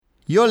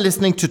You're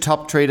listening to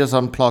Top Traders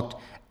Unplugged,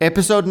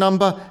 episode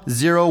number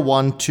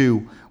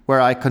 012, where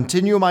I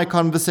continue my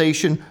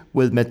conversation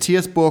with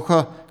Mathias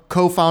Bucher,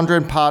 co-founder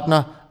and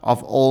partner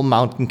of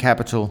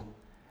AllMountainCapital.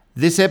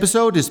 This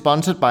episode is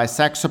sponsored by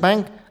Saxo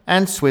Bank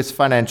and Swiss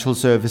Financial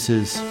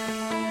Services.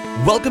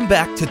 Welcome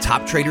back to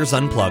Top Traders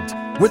Unplugged,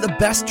 where the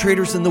best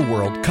traders in the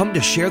world come to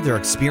share their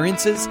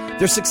experiences,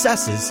 their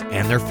successes,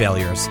 and their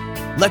failures.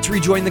 Let's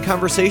rejoin the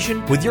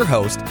conversation with your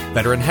host,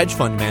 veteran hedge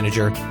fund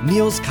manager,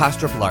 Niels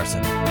Kastrup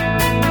Larsen.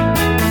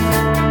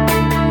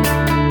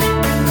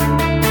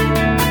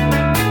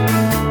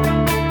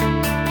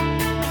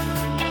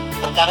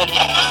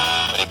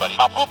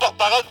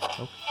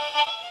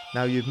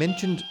 Now, you've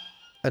mentioned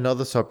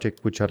another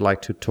subject which I'd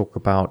like to talk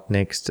about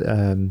next,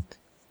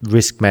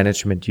 risk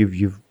management.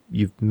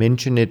 You've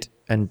mentioned it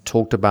and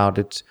talked about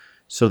it,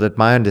 so that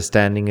my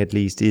understanding at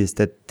least is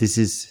that this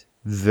is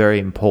very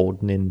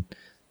important in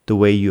the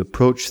way you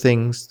approach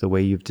things, the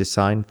way you've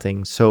designed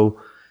things. So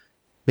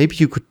maybe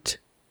you could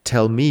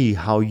tell me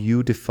how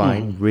you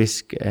define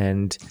risk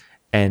and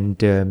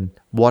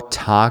what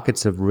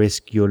targets of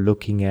risk you're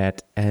looking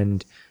at,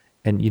 and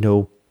you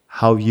know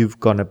how you've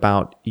gone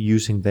about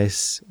using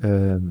this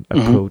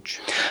approach.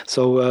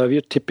 So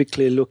we're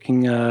typically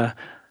looking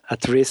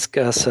at risk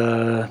as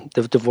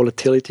the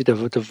volatility, the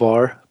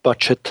VAR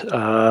budget,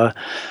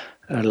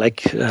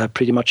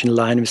 pretty much in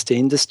line with the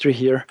industry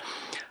here.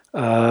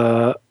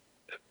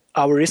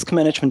 Our risk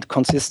management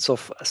consists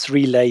of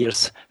 3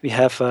 layers. We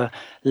have a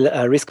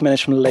risk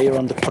management layer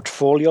on the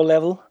portfolio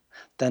level,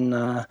 then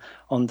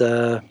on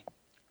the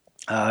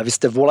with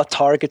the vola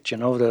target,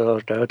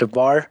 the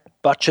VAR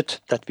budget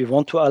that we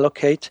want to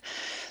allocate.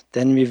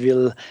 Then we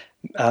will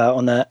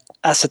on an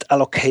asset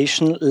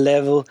allocation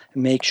level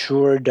make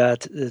sure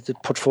that the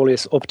portfolio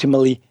is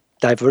optimally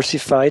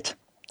diversified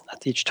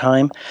at each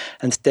time.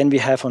 And then we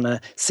have on a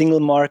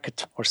single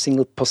market or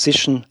single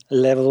position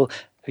level,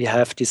 we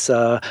have this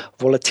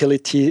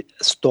volatility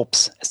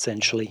stops,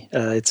 essentially.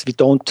 We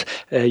don't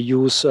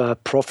use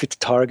profit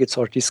targets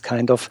or this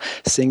kind of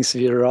things.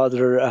 We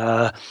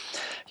rather,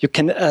 you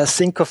can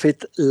think of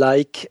it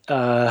like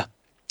a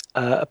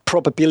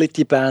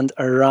probability band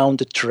around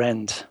the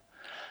trend.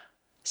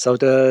 So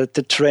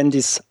the trend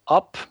is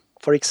up,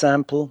 for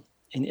example,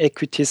 in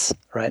equities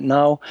right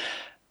now.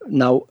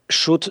 Now,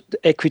 should the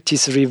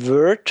equities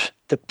revert,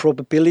 the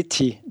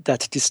probability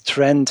that this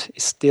trend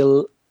is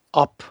still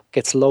up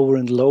gets lower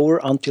and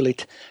lower until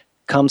it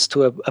comes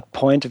to a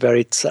point where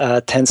it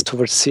tends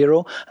towards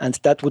zero, and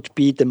that would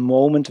be the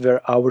moment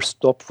where our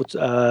stop would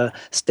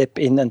step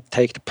in and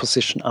take the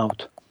position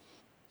out.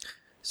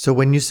 So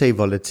when you say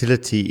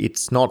volatility,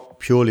 it's not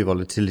purely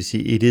volatility.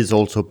 It is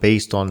also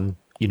based on,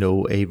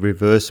 a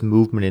reverse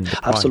movement in the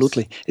price.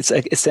 Absolutely. It's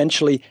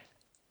essentially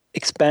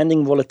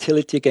expanding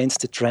volatility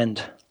against the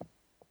trend.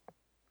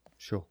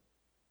 Sure.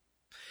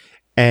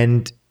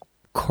 And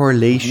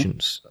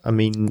correlations. I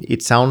mean,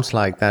 it sounds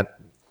like that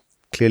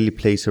clearly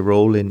plays a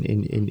role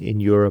in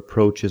your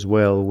approach as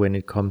well when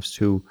it comes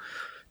to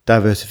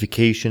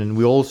diversification. And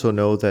we also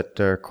know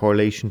that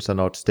correlations are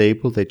not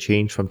stable. They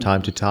change from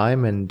time to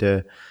time. And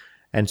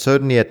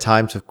certainly at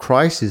times of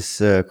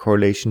crisis,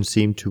 correlations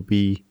seem to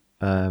be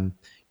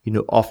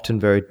often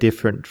very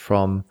different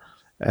from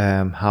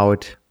how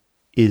it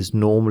is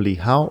normally.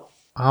 How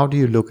do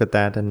you look at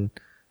that, and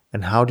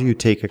how do you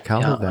take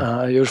account of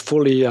that? You're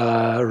fully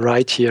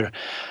right here.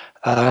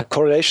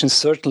 Correlation is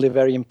certainly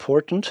very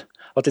important,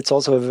 but it's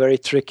also a very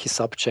tricky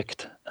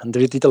subject. And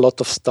we did a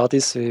lot of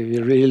studies. We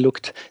really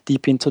looked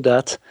deep into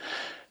that.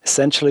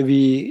 Essentially,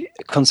 we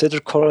consider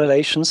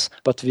correlations,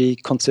 but we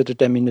consider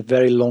them in a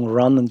very long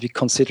run, and we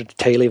consider the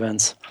tail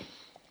events.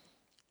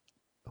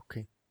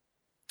 Okay.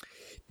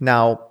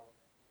 Now,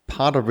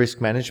 part of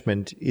risk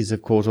management is,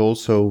 of course,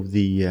 also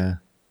the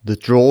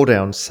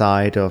drawdown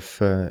side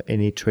of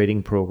any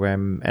trading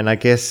program. And I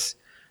guess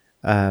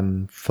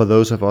for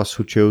those of us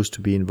who chose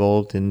to be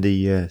involved in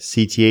the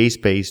CTA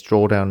space,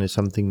 drawdown is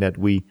something that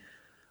we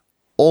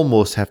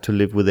almost have to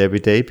live with every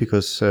day,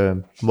 because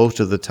most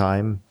of the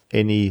time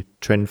any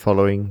trend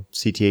following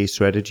CTA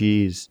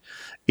strategy is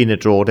in a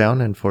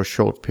drawdown, and for a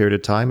short period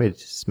of time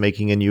it's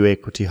making a new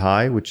equity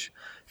high, which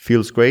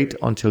feels great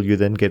until you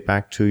then get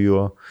back to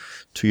your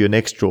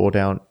next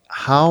drawdown.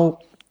 How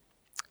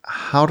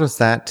does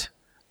that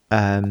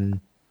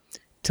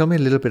tell me a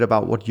little bit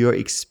about what your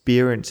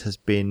experience has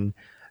been?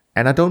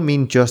 And I don't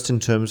mean just in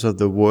terms of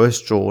the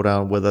worst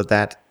drawdown, whether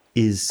that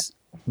is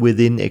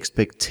within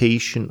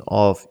expectation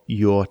of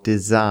your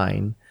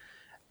design,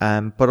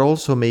 but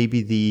also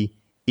maybe the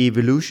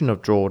evolution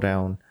of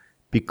drawdown,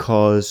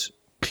 because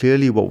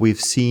clearly what we've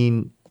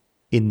seen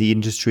in the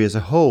industry as a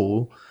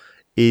whole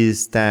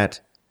is that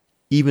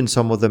even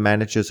some of the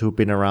managers who've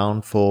been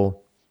around for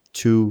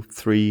 2,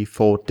 3,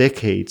 4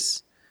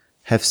 decades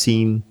have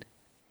seen,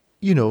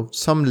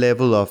 some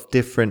level of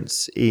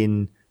difference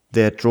in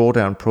their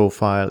drawdown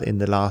profile in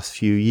the last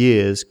few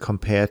years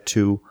compared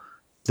to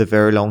the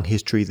very long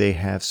history they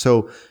have.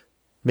 So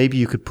maybe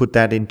you could put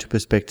that into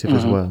perspective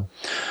as well.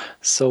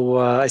 So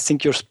I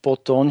think you're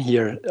spot on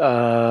here.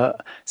 I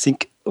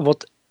think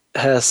what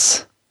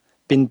has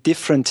been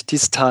different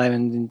this time,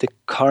 and in the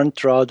current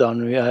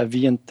drawdown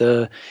we and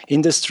the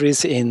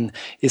industries in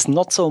is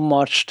not so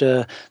much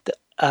the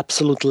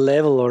absolute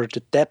level or the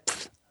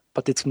depth,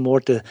 but it's more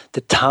the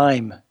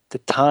time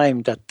that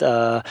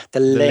the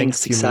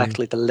length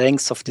exactly, the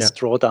length of this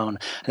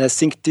drawdown. And I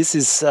think this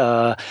is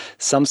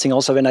something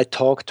also when I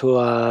talk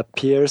to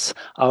peers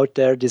out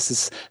there, this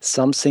is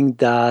something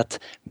that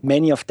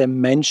many of them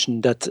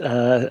mention, that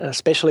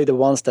especially the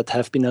ones that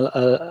have been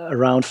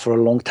around for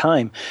a long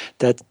time,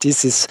 that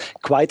this is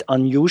quite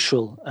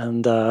unusual.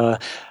 And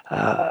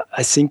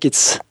I think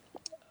it's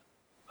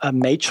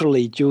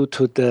majorly due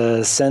to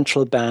the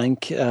central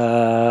bank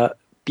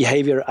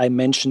behavior I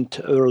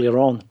mentioned earlier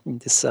on in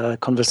this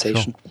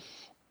conversation. Sure.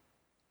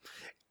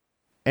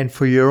 And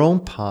for your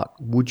own part,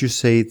 would you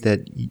say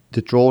that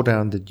the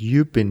drawdown that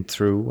you've been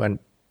through, and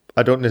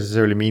I don't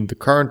necessarily mean the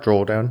current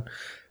drawdown,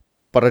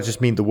 but I just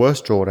mean the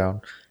worst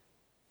drawdown,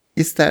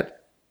 is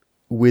that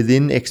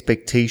within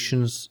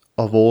expectations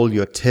of all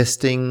your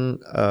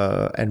testing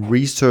and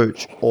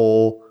research,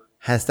 or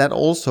has that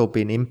also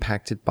been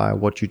impacted by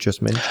what you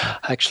just mentioned?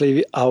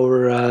 Actually,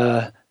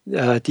 our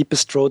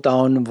deepest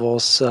drawdown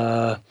was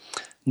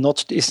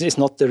not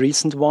the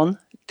recent one.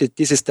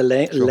 This is the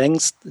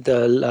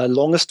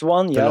longest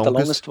one, the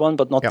longest one,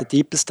 but not the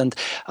deepest. And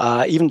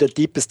even the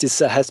deepest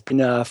has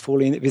been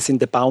fully within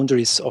the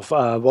boundaries of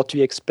what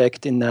we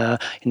expect in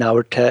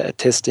our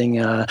testing,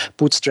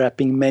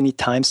 bootstrapping many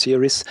time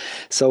series.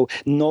 So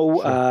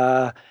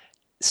no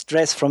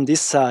stress from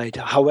this side.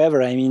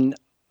 However, I mean,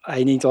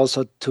 I need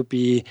also to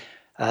be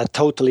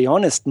totally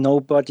honest.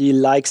 Nobody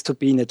likes to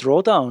be in a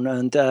drawdown,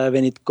 and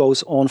when it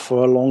goes on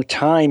for a long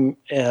time,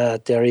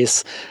 there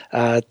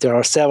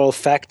are several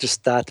factors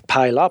that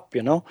pile up.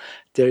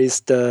 There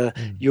is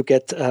you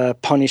get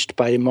punished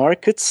by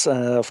markets.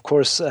 Of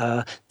course,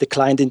 the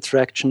client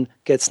interaction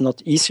gets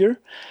not easier,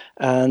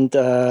 and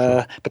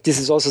but this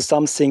is also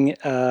something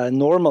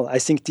normal. I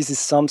think this is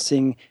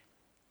something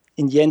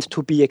in the end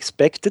to be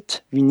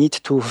expected. We need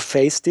to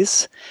face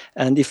this,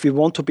 and if we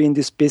want to be in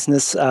this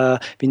business,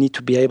 we need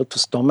to be able to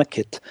stomach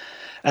it.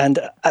 And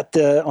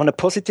on a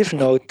positive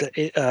note,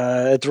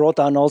 a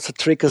drawdown also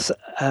triggers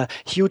a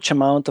huge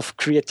amount of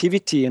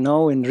creativity,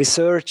 in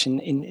research,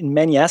 in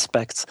many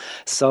aspects.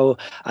 So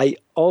I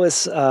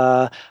always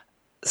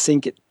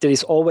think there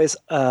is always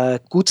a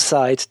good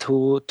side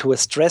to a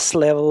stress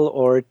level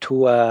or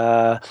to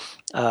a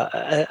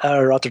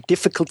rather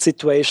difficult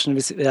situation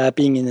with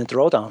being in a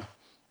drawdown.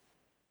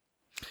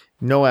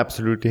 No,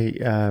 absolutely.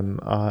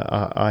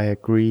 I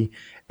agree.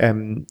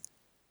 And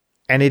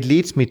it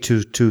leads me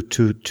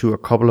to a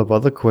couple of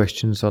other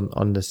questions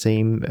on the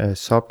same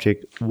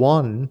subject.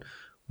 One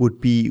would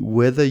be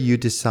whether you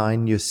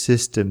design your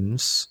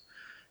systems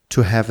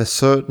to have a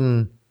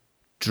certain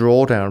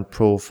drawdown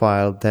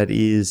profile that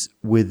is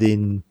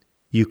within,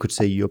 you could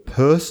say, your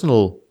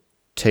personal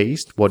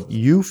taste, what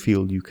you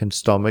feel you can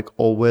stomach,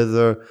 or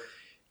whether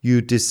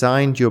you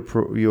designed your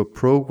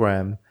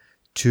program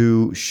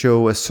to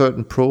show a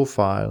certain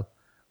profile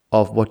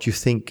of what you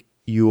think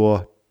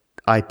your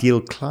ideal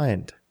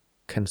client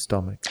can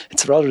stomach.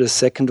 It's rather the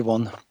second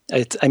one.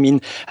 In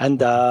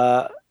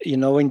the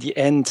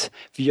end,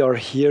 we are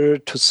here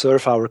to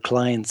serve our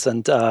clients,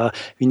 and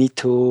we need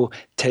to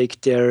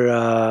take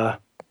their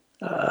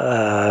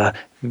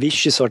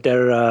wishes or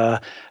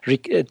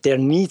their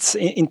needs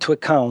into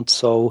account.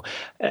 So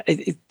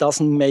it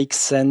doesn't make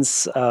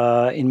sense,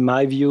 in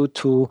my view,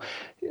 to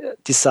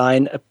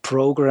design a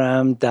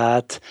program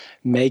that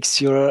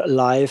makes your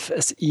life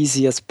as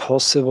easy as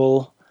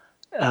possible,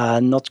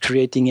 not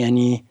creating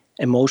any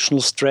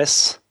emotional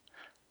stress,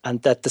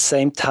 and at the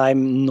same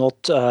time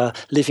not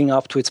living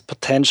up to its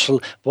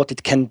potential, what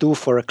it can do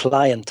for a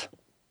client.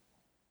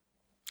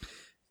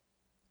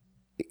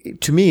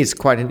 To me, it's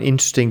quite an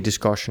interesting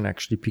discussion,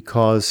 actually,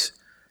 because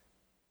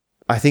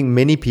I think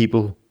many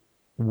people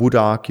would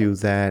argue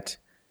that,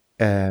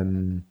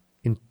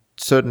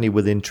 certainly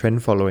within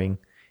trend following,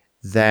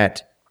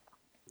 that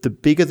the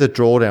bigger the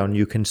drawdown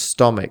you can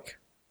stomach,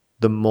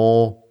 the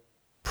more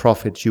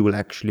profits you will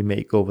actually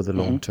make over the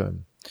long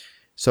term.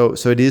 So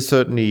it is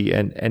certainly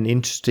an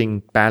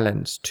interesting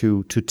balance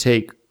to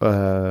take,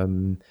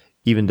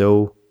 even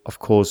though, of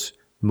course,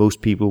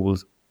 most people will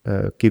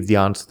give the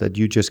answer that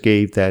you just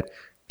gave, that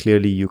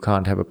clearly you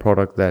can't have a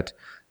product that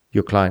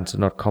your clients are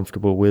not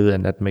comfortable with,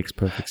 and that makes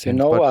perfect sense.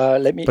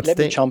 Let me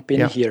jump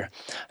in here.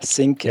 I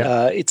think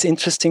it's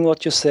interesting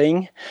what you're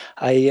saying.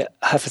 I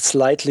have a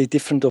slightly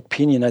different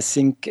opinion. I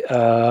think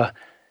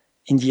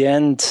in the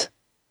end,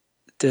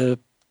 the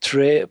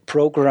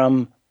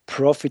program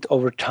profit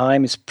over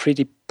time is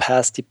pretty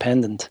path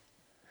dependent.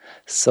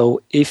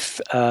 So if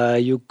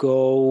you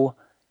go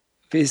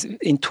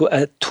into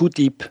a too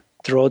deep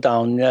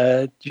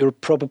drawdown, your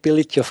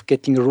probability of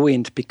getting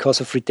ruined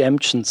because of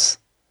redemptions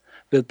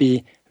will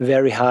be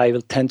very high,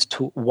 will tend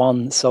to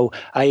 1. So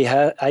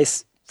I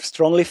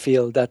strongly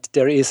feel that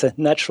there is a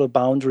natural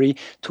boundary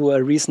to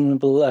a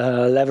reasonable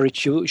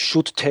leverage you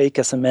should take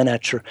as a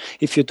manager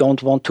if you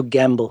don't want to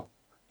gamble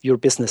your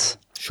business.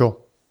 Sure.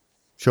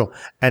 Sure,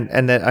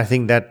 and that, I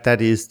think that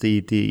is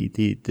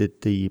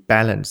the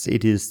balance.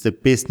 It is the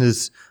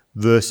business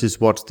versus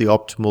what's the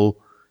optimal,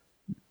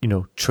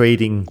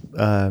 trading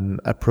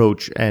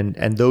approach,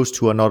 and those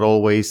two are not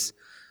always,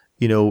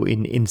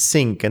 in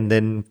sync. And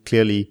then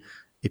clearly,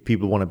 if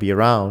people want to be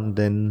around,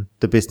 then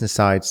the business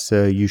sides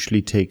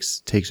usually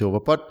takes over.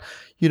 But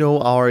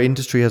our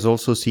industry has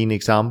also seen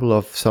example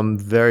of some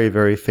very,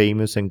 very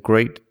famous and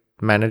great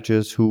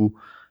managers who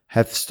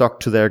have stuck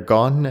to their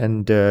gun,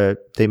 and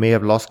they may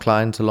have lost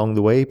clients along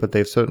the way, but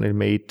they've certainly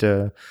made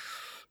a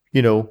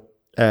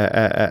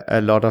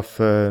lot of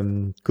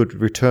good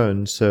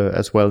returns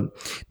as well.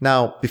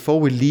 Now, before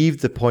we leave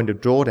the point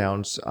of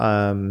drawdowns,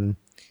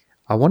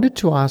 I wanted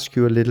to ask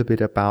you a little bit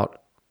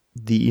about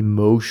the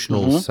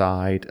emotional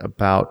side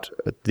about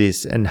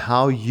this, and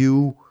how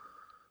you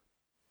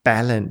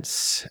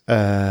balance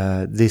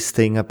this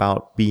thing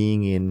about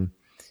being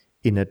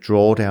in a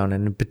drawdown,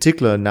 and in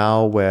particular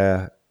now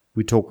where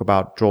we talk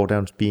about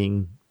drawdowns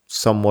being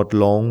somewhat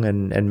long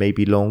and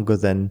maybe longer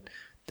than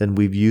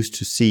we've used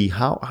to see.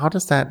 How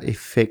does that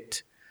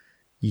affect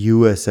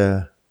you as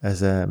a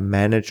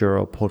manager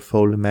or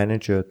portfolio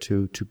manager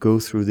to go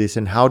through this,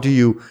 and what do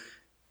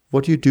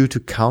you do to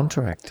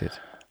counteract it?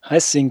 I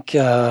think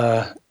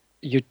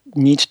you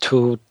need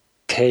to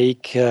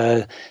take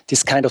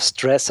this kind of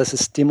stress as a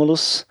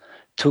stimulus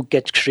to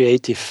get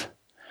creative.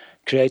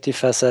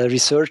 Creative as a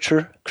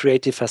researcher,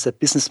 creative as a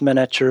business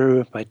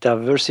manager, by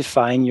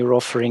diversifying your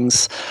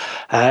offerings.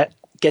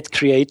 Get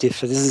creative.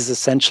 This is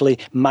essentially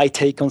my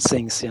take on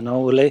things.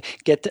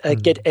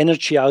 Get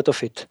energy out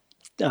of it.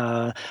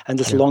 And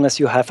as long as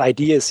you have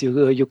ideas,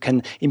 you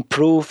can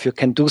improve. You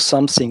can do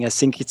something. I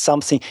think it's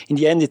something. In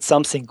the end, it's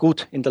something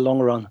good in the long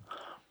run.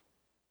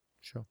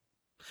 Sure.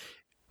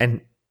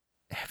 And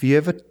have you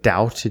ever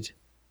doubted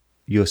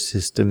your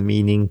system?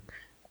 Meaning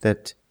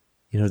that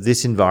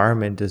this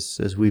environment,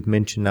 as we've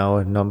mentioned now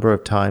a number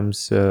of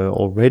times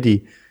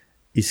already,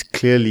 is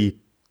clearly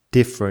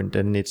different,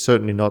 and it's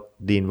certainly not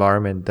the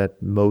environment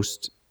that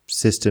most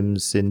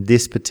systems in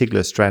this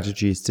particular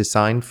strategy is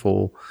designed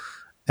for.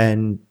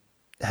 And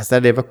has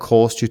that ever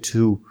caused you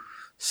to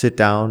sit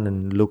down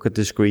and look at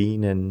the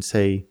screen and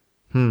say,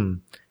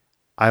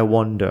 I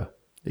wonder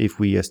if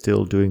we are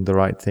still doing the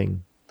right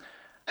thing?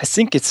 I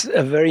think it's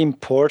very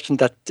important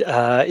that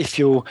if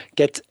you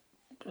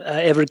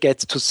ever get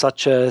to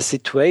such a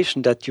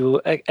situation, that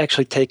you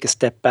actually take a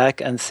step back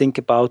and think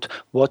about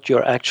what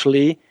you're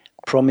actually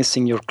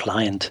promising your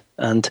client.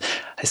 And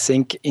I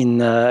think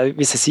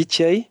with a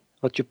CTA,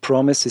 what you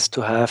promise is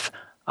to have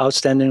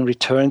outstanding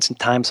returns in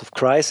times of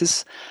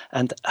crisis,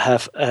 and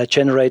have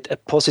generate a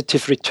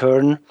positive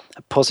return,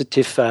 a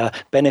positive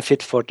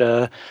benefit for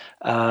the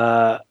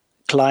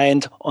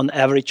client on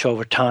average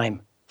over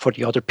time for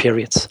the other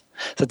periods.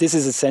 So this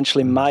is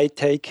essentially my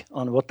take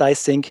on what I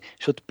think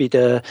should be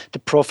the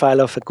profile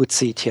of a good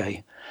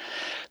CTA.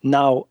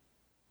 Now,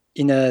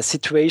 in a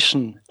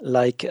situation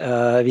like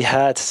we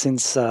had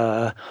since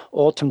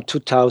autumn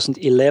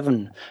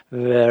 2011,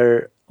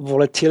 where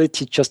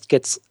volatility just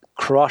gets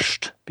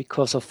crushed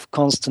because of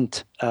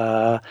constant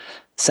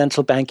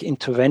central bank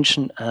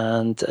intervention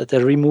and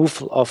the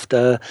removal of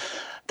the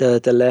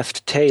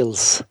left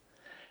tails,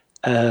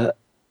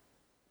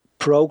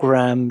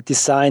 program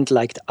designed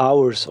like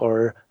ours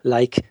or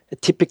like a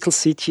typical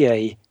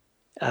CTA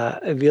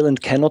will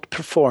and cannot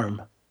perform.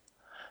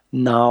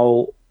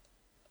 Now,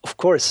 of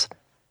course,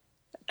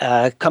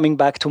 coming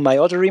back to my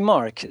other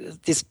remark,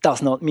 this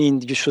does not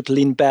mean you should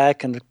lean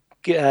back and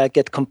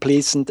get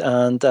complacent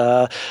and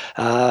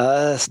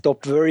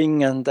stop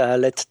worrying and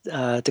let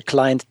the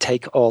client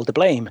take all the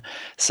blame.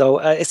 So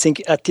I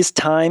think at this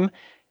time,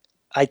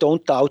 I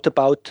don't doubt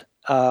about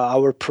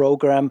our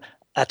program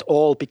at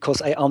all,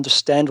 because I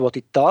understand what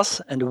it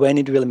does and when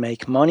it will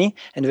make money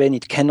and when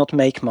it cannot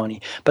make money.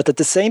 But at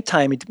the same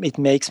time, it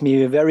makes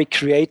me very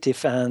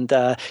creative and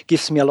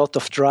gives me a lot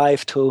of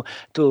drive to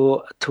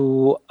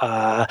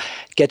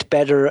get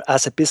better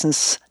as a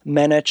business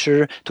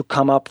manager, to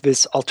come up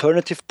with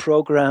alternative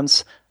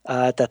programs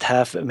that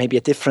have maybe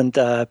a different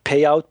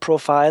payout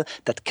profile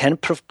that can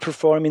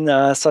perform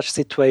in such a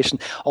situation.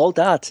 All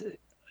that,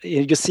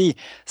 you see.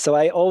 So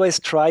I always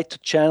try to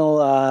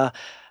channel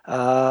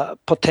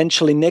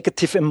potentially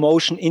negative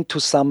emotion into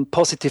some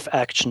positive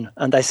action,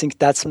 and I think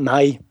that's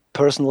my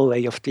personal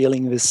way of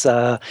dealing with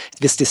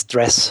this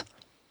stress.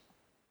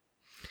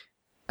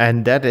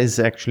 And that is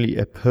actually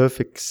a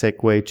perfect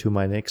segue to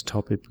my next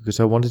topic, because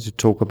I wanted to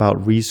talk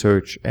about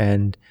research,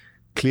 and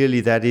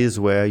clearly that is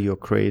where your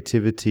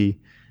creativity,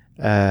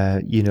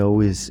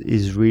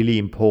 is really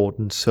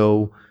important.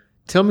 So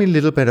tell me a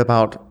little bit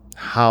about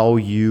how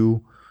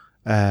you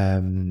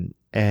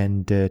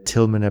and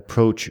Tillman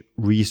approach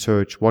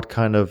research. What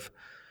kind of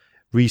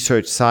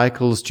research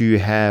cycles do you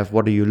have?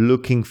 What are you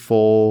looking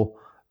for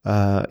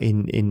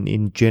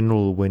in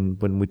general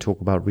when we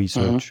talk about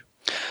research?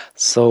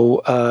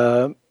 So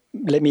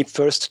let me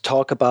first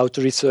talk about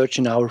research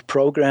in our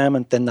program,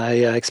 and then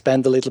I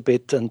expand a little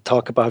bit and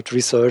talk about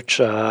research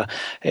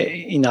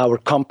in our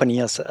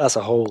company as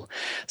a whole.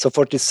 So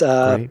for this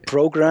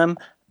program,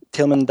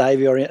 Tilman and I,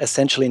 we are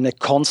essentially in a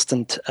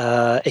constant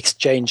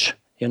exchange.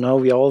 We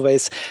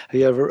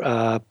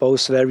are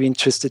both very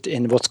interested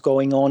in what's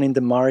going on in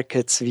the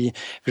markets. We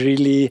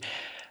really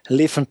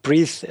live and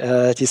breathe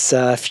these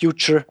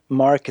future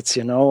markets,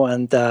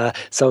 and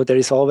so there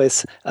is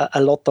always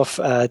a lot of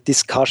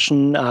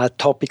discussion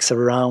topics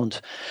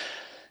around.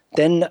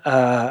 Then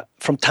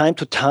from time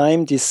to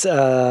time, these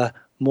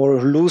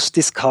more loose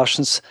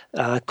discussions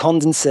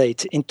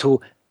condensate into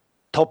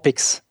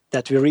topics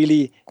that we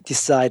really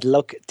decide,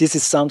 look, this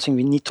is something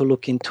we need to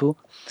look into.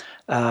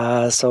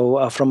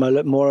 So from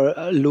a more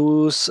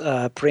loose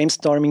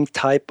brainstorming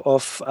type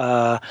of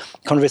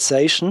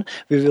conversation,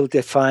 we will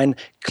define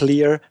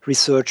clear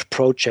research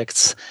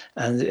projects,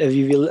 and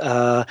we will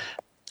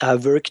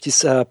work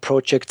these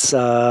projects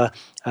down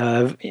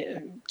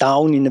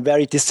in a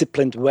very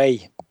disciplined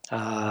way.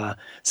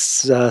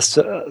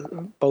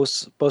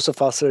 Both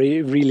of us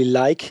really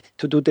like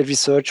to do the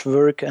research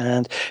work,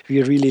 and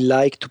we really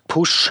like to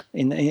push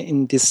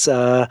in this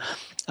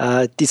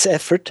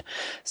effort.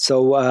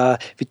 So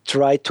we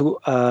try to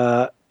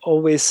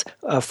always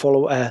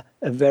follow a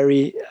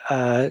very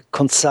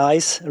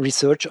concise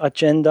research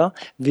agenda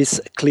with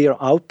clear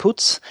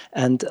outputs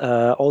and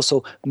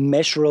also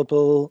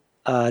measurable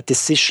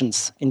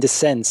decisions in the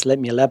sense. Let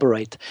me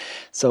elaborate.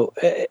 So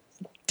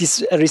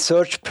this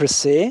research per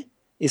se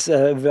is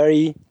a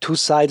very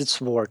two-sided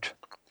sword.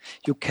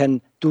 You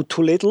can do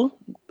too little,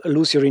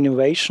 lose your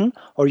innovation,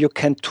 or you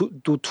can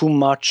do too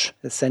much,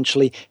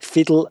 essentially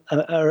fiddle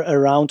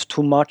around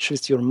too much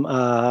with your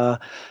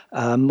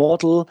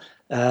model,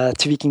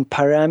 tweaking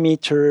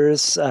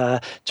parameters,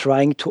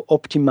 trying to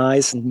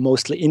optimize and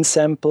mostly in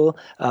sample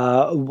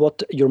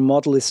what your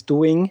model is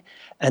doing,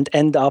 and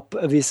end up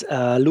with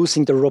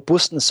losing the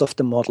robustness of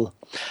the model.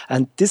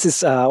 And this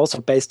is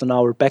also based on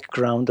our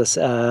background as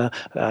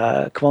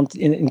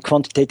in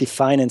quantitative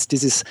finance.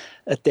 This is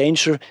a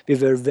danger we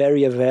were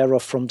very aware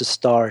of from the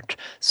start.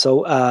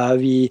 So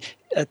we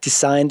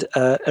designed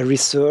a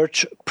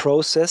research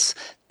process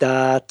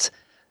that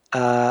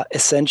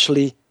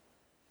essentially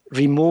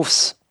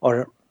removes,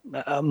 or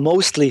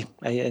mostly,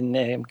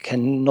 I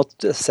cannot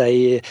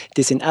say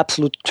this in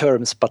absolute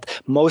terms, but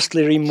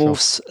mostly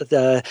removes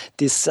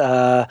this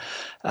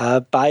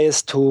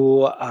bias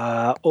to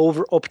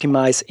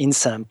over-optimize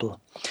in-sample.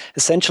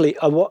 Essentially,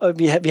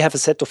 we have a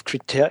set of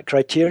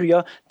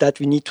criteria that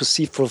we need to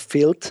see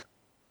fulfilled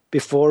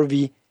before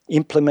we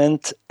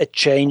implement a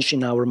change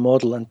in our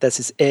model. And this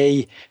is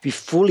we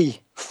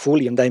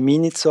fully, and I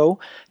mean it so,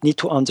 need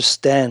to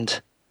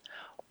understand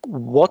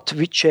what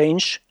we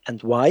change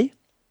and why.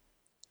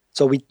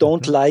 So we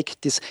don't like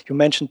this. You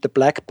mentioned the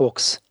black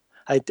box.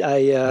 I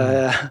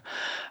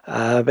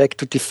beg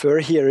to differ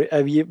here.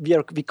 We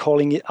are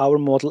calling it our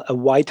model a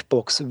white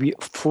box. We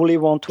fully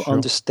want to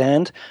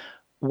understand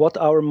what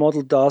our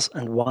model does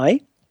and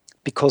why,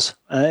 because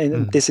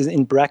this is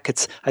in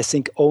brackets. I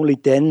think only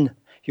then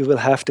you will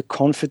have the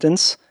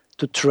confidence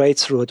to trade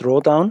through a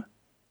drawdown.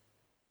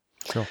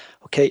 Sure.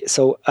 Okay,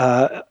 so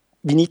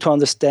we need to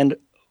understand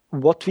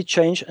what we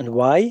change and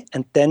why,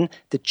 and then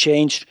the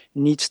change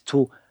needs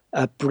to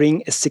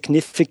bring a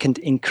significant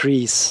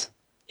increase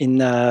in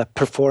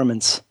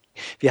performance.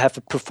 We have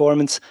a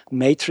performance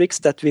matrix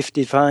that we've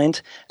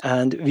defined,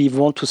 and we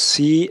want to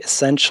see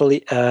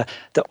essentially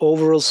the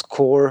overall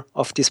score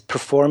of this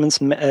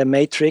performance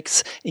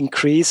matrix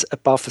increase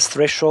above a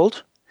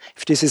threshold.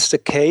 If this is the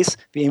case,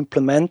 we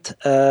implement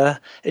a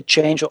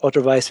change, or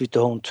otherwise we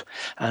don't.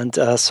 And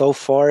so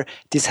far,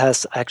 this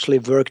has actually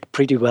worked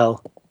pretty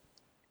well.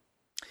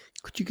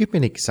 Could you give me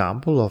an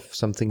example of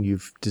something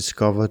you've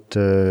discovered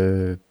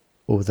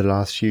over the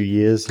last few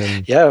years,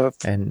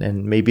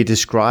 and maybe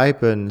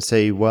describe and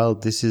say, well,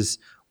 this is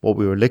what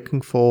we were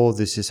looking for,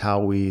 this is how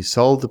we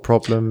solve the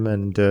problem,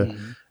 and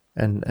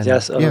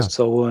yes.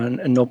 So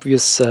an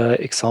obvious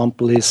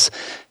example is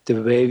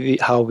the way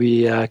how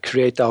we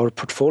create our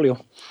portfolio.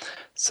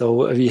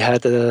 So we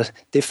had a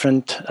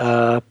different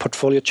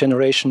portfolio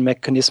generation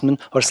mechanism,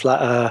 or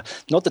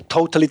not a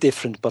totally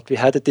different, but we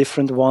had a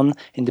different one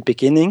in the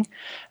beginning,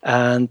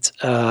 and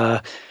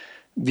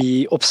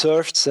we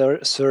observed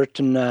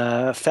certain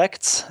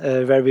facts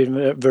where we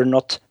were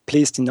not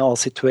pleased in all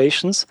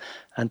situations,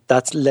 and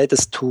that led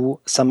us to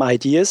some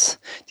ideas.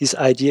 These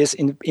ideas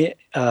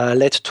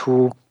led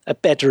to a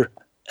better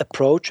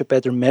approach, a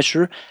better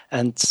measure,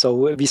 and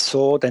so we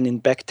saw then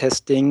in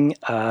backtesting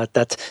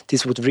that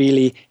this would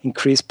really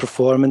increase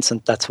performance,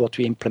 and that's what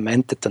we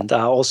implemented, and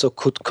also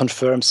could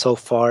confirm so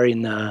far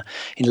in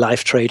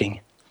live trading.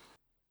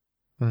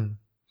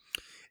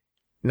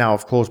 Now,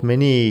 of course,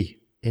 many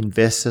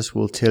investors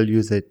will tell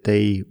you that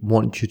they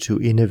want you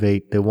to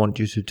innovate, they want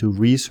you to do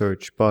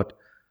research, but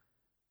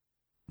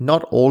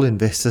not all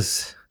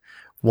investors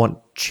want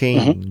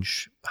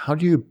change. How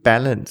do you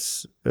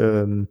balance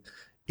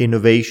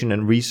innovation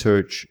and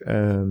research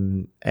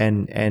and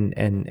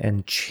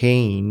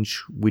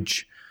change,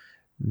 which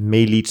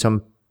may lead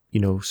some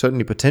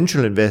certainly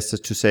potential investors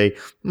to say,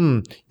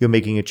 you're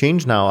making a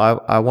change now.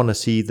 I want to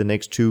see the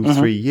next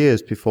 2-3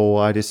 years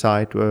before I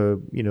decide,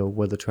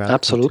 whether to allocate.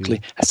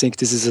 Absolutely. I think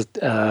this is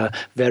a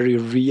very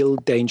real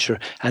danger.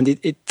 And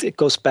it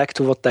goes back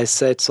to what I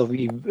said. So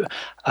we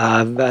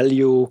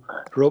value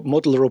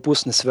model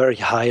robustness very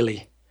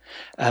highly.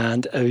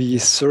 And we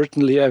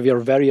are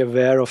very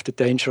aware of the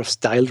danger of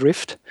style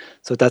drift.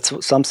 So that's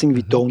something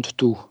we don't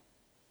do.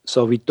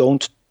 So we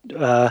don't.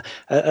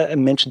 I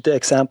mentioned the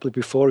example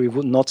before. We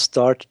would not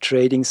start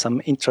trading some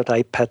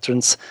intraday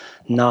patterns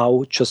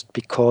now just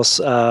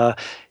because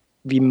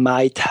we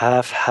might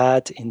have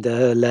had in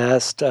the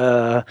last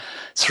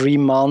 3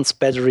 months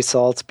better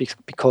results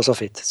because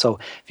of it. So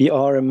we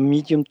are a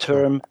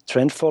medium-term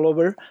trend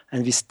follower,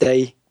 and we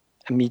stay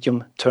a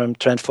medium-term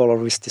trend follower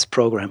with this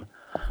program.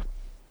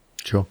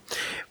 Sure.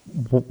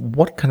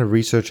 What kind of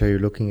research are you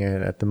looking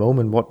at the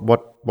moment?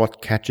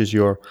 What catches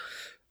your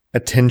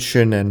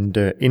attention and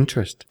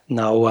interest?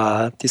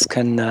 Now,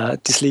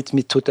 this leads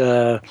me to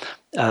the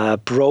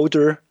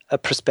broader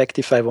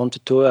perspective I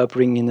wanted to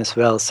bring in as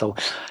well. So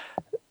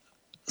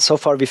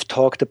far we've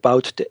talked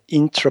about the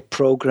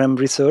intra-program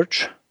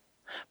research,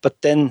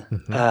 but then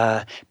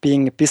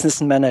being a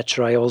business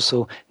manager, I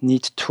also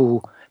need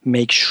to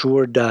make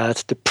sure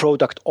that the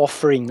product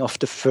offering of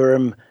the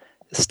firm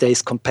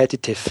stays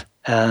competitive.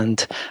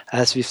 And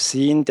as we've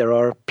seen, there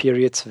are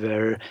periods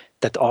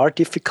that are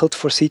difficult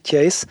for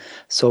CTAs.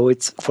 So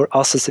it's for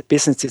us as a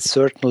business, it's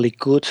certainly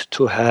good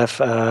to have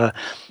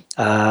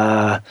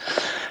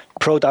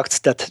products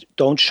that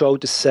don't show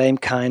the same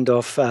kind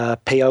of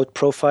payout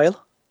profile.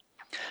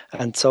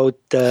 And so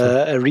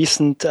the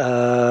recent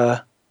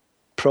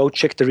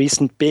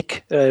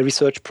big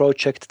research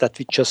project that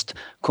we just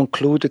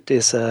concluded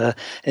is a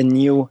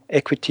new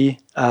equity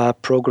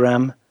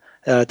program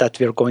that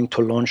we are going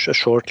to launch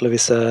shortly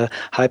with a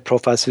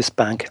high-profile Swiss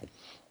bank.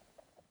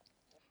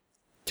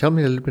 Tell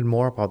me a little bit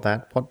more about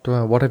that.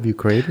 What have you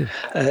created?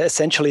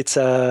 Essentially, it's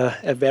a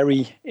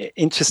very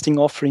interesting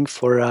offering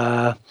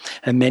for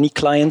many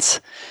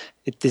clients.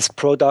 This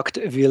product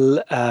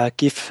will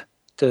give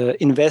the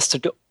investor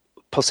the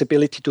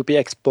possibility to be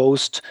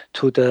exposed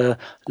to the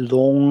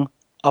long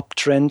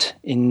uptrend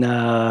in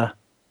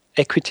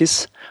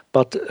equities,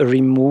 but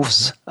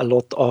removes a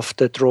lot of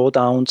the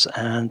drawdowns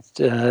and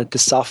the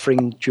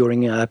suffering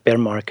during bear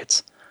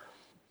markets.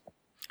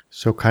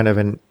 So kind of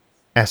an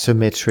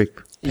asymmetric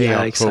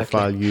payout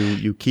profile.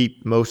 You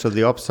keep most of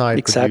the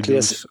upside, but you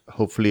lose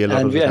hopefully a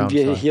lot of the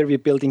downside. Here we're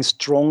building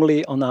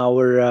strongly on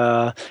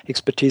our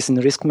expertise in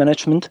risk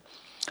management.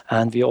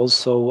 And we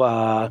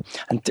also,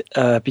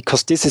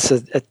 because this is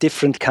a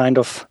different kind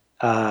of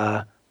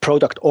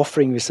product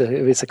offering with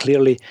a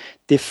clearly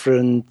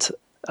different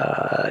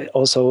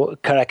also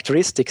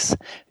characteristics.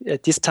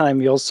 At this time,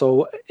 we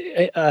also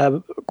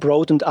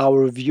broadened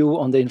our view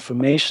on the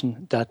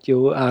information that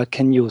you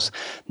can use.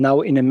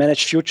 Now, in a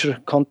managed future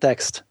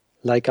context,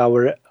 like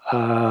our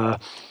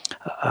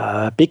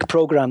big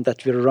program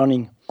that we're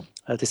running,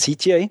 the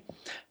CTA,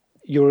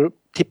 you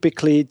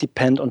typically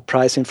depend on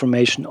price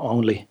information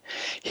only.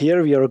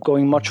 Here, we are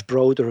going much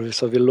broader.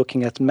 So we're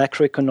looking at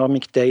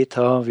macroeconomic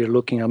data. We're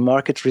looking at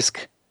market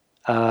risk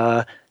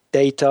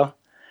data.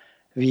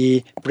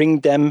 We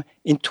bring them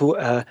into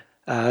a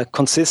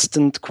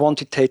consistent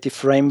quantitative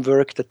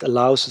framework that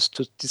allows us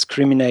to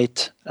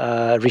discriminate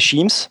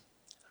regimes,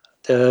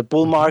 the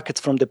bull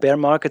markets from the bear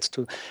markets,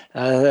 to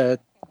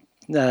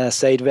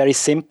say it very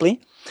simply.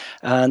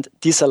 And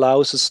this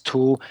allows us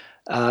to,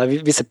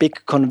 with a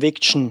big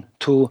conviction,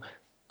 to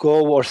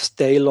go or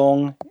stay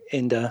long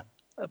in the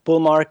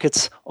bull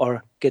markets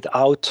or get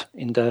out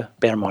in the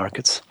bear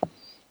markets.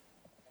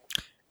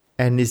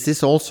 And is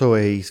this also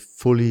a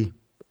fully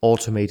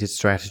automated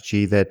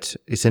strategy that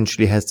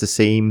essentially has the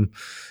same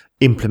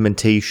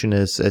implementation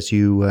as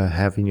you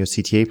have in your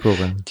CTA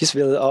program? This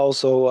will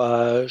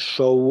also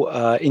show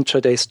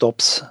intraday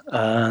stops,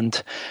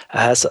 and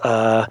has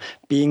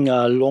being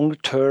a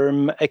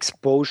long-term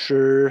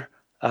exposure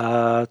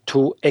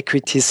to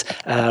equities,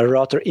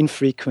 rather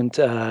infrequent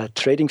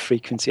trading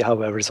frequency,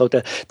 however. So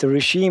the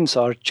regimes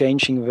are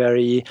changing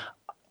very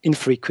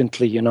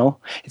infrequently,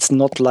 It's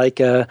not like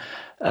a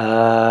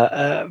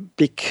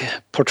big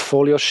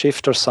portfolio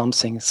shift or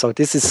something. So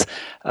this is,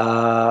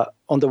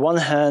 on the one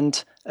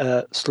hand,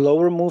 a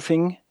slower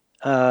moving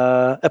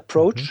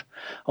approach.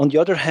 On the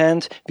other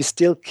hand, we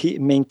still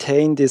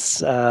maintain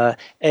this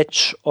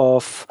edge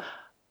of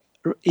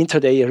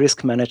intraday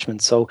risk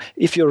management. So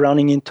if you're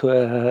running into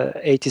a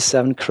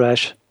 87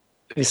 crash,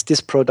 with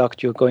this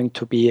product, you're going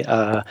to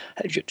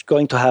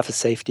have a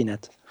safety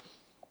net.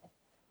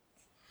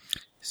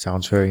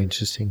 Sounds very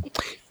interesting.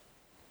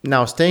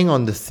 Now, staying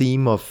on the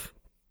theme of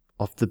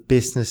the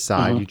business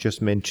side, you just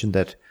mentioned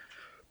that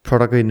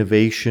product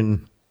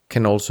innovation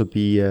can also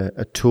be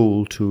a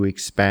tool to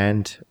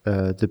expand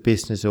the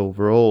business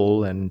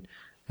overall, and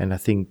I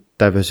think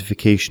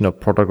diversification of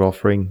product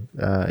offering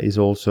is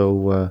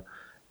also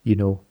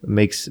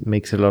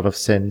makes a lot of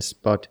sense.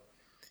 But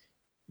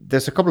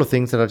there's a couple of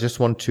things that I just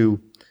want to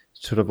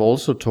sort of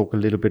also talk a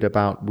little bit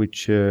about,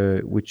 which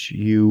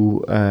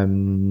you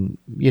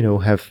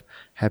have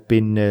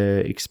been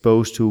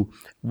exposed to.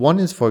 One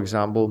is, for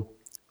example,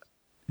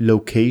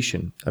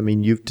 location. I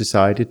mean, you've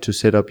decided to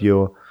set up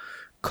your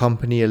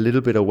company a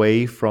little bit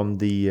away from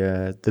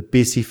the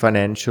busy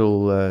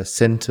financial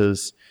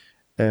centers.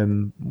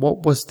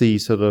 What was the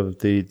sort of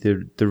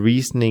the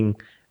reasoning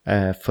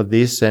for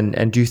this,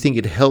 and do you think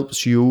it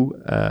helps you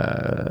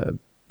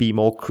be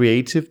more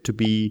creative, to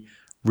be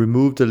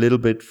removed a little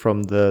bit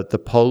from the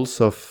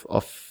pulse of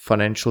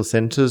financial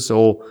centers,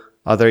 or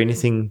are there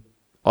anything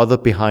other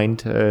behind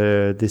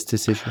this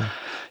decision?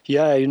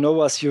 Yeah,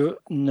 as you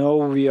know,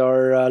 we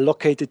are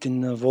located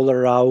in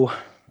Wollerau,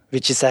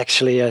 which is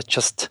actually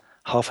just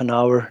half an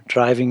hour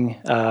driving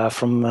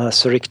from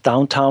Zurich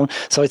downtown.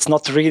 So it's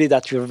not really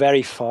that we're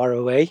very far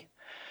away.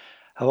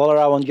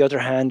 Wollerau, on the other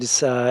hand,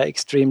 is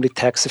extremely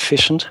tax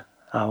efficient.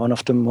 One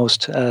of the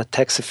most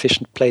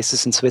tax-efficient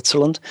places in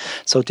Switzerland.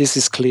 So this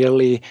is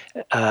clearly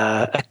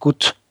a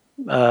good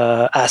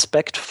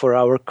aspect for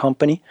our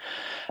company.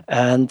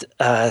 And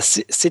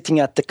sitting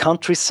at the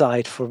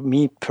countryside, for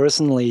me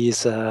personally,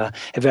 is a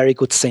very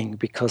good thing,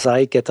 because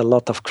I get a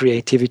lot of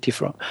creativity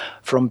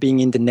from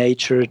being in the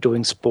nature,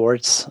 doing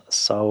sports.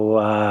 So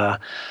I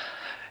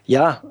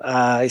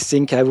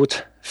think I would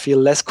feel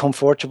less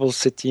comfortable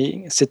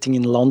sitting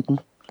in London,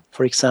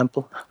 for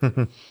example.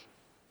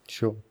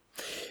 Sure.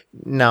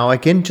 Now,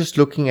 again, just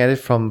looking at it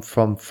from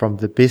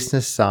the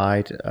business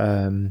side,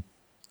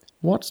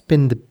 what's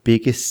been the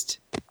biggest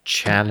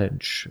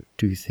challenge,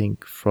 do you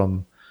think,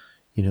 from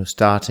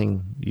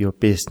starting your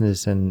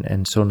business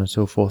and so on and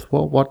so forth?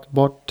 What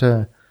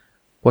do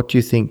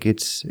you think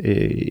it's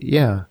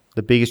the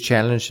biggest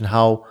challenge, and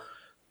how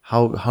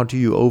do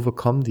you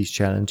overcome these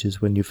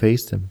challenges when you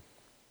face them?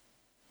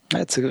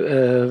 That's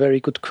a very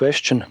good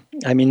question.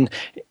 I mean,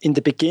 in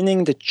the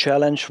beginning, the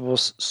challenge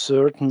was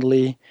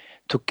certainly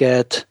to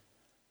get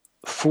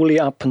fully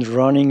up and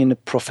running in a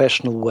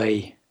professional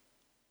way.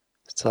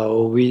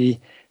 So we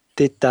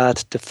did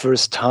that the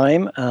first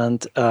time,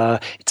 and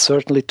it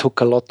certainly took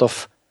a lot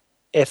of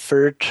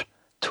effort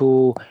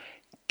to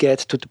get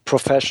to the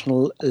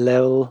professional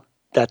level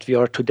that we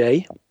are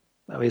today,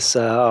 with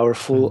our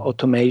full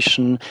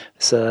automation,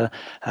 with a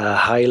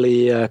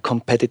highly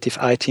competitive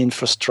IT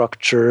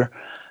infrastructure.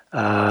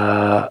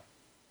 That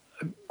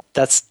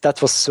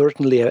was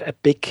certainly a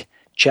big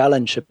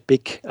challenge,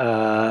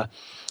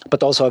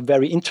 but also a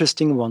very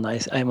interesting one.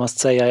 I must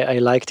say I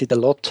liked it a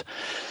lot.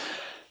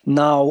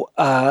 Now,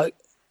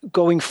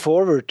 looking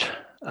forward,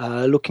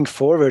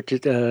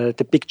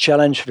 the big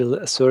challenge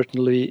will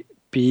certainly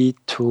be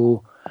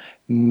to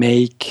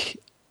make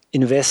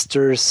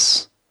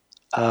investors,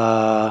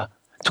 to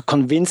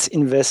convince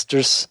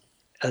investors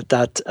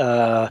that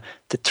the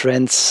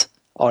trends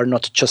are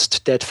not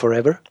just dead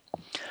forever,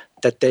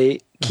 that they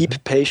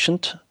keep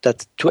patient,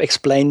 that to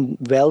explain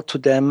well to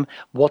them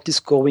what is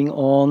going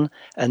on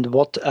and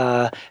what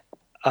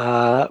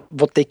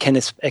they can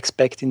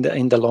expect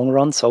in the long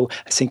run. So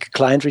I think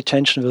client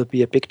retention will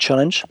be a big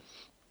challenge,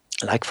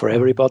 like for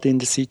everybody in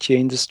the CTA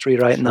industry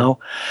right now.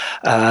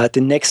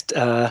 The next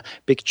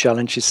big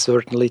challenge is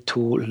certainly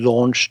to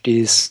launch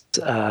these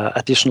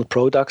additional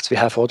products. We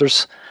have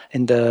others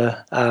in the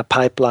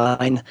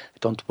pipeline. I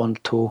don't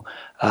want to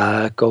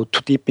go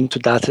too deep into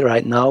that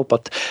right now,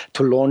 but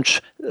to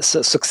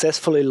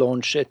successfully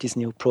launch these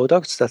new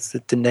products, that's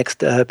the next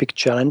big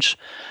challenge.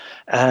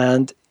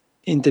 And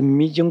in the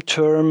medium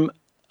term,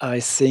 I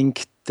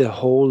think the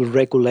whole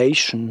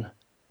regulation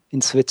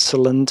in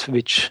Switzerland,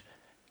 which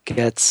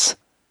gets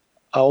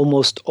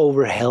almost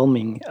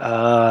overwhelming,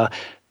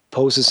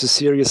 poses a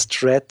serious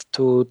threat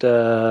to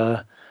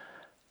the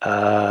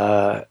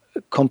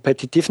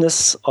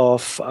competitiveness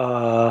of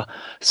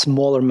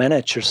smaller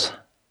managers.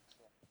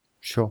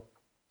 Sure.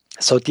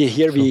 So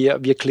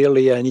we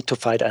clearly need to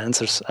find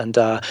answers, and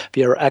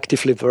we are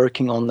actively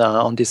working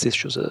on these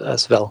issues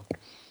as well.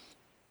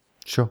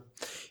 Sure.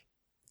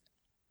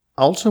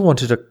 I also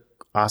wanted to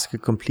ask a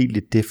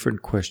completely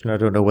different question. I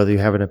don't know whether you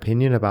have an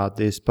opinion about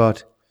this,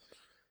 but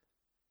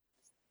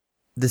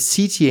the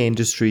CTA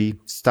industry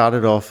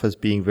started off as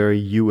being very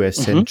US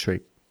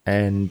centric,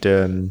 and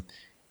a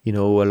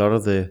lot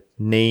of the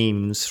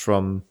names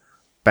from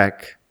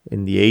back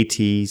in the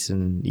 80s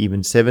and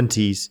even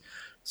 70s,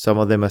 some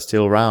of them are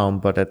still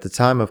around, but at the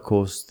time, of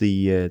course,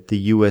 the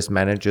US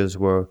managers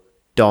were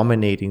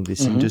dominating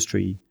this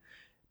industry.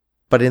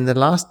 But in the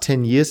last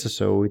 10 years or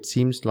so, it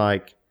seems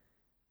like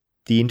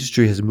the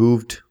industry has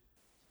moved,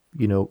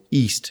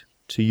 east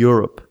to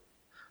Europe.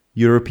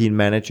 European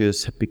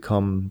managers have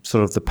become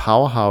sort of the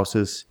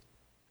powerhouses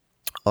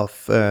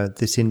of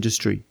this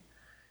industry.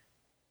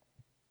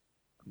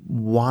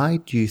 Why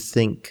do you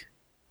think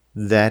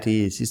that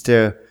is? Is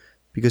there,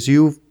 because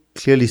you've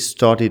clearly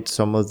studied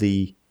some of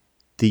the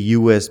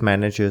US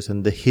managers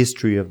and the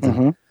history of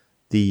the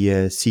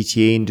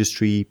CTA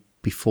industry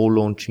before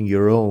launching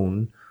your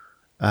own.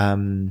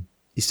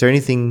 Is there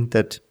anything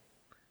that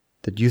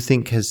you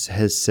think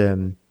has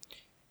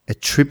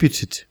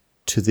attributed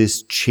to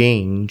this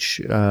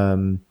change?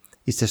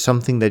 Is there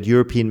something that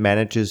European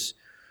managers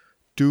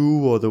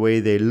do, or the way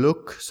they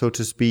look, so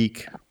to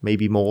speak,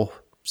 maybe more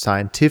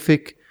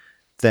scientific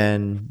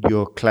than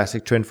your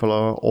classic trend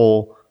follower?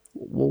 Or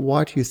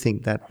why do you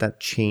think that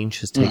change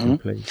has taken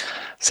place?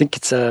 I think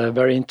it's a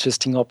very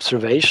interesting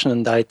observation,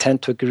 and I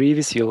tend to agree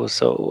with you.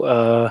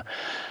 So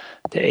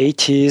the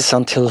 80s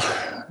until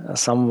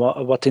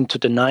somewhat into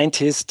the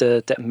 90s,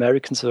 the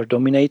Americans were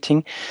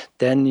dominating.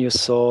 Then you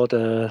saw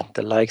the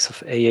likes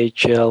of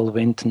AHL,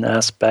 Winton,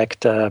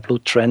 Aspect, Blue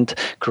Trend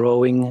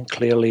growing.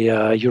 Clearly,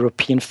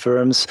 European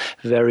firms,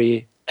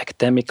 very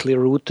academically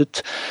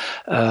rooted,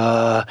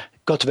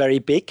 got very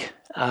big.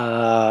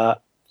 Now,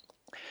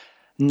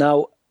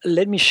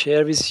 let me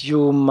share with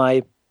you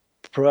my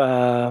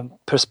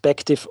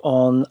perspective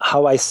on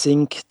how I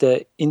think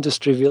the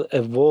industry will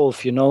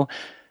evolve. You know,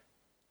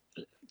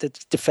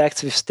 the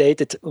facts we've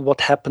stated, what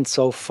happened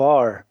so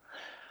far.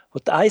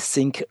 What I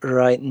think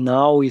right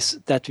now is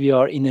that we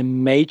are in a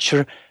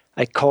major,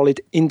 I call it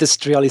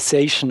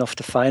industrialization of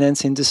the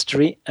finance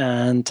industry,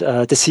 and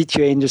the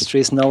CTA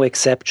industry is no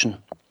exception.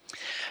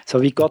 So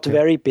we got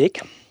very big.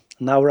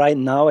 Right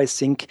now, I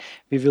think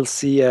we will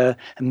see a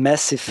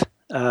massive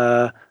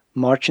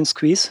margin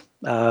squeeze.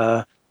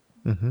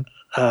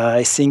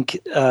 I think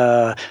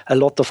a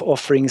lot of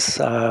offerings,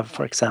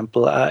 for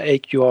example,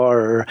 AQR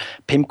or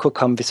PIMCO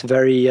come with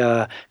very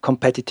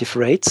competitive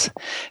rates,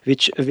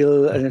 which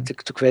will,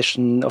 the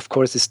question, of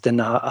course, is then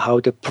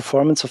how the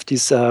performance of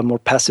these more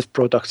passive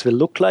products will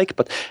look like.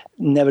 But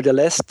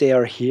nevertheless, they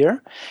are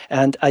here.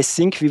 And I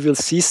think we will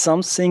see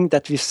something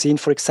that we've seen,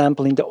 for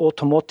example, in the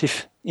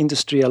automotive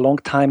industry a long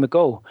time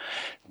ago,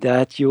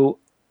 that you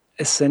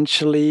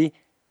essentially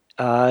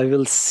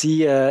will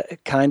see a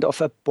kind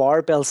of a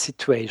barbell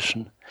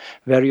situation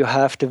where you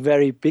have the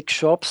very big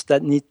shops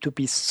that need to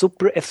be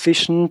super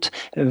efficient,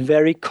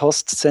 very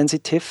cost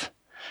sensitive,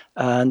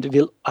 and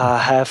will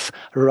have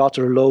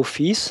rather low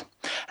fees.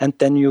 And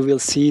then you will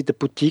see the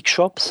boutique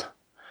shops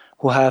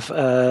who have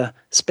a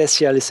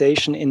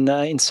specialization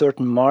in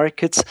certain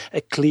markets, a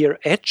clear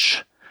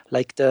edge,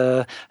 like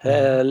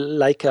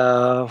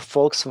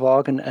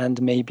Volkswagen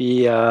and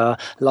maybe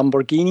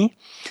Lamborghini.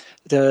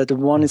 The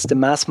one is the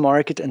mass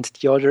market, and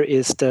the other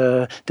is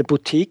the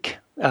boutique,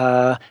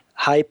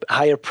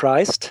 higher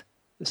priced,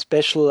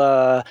 special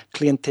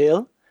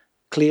clientele,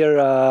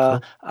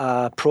 clear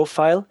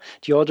profile.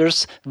 The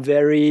others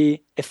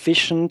very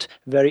efficient,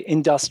 very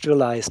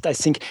industrialized. I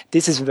think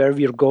this is where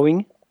we're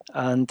going.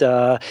 And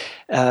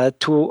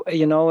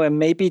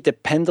maybe the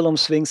pendulum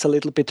swings a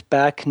little bit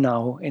back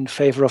now in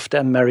favor of the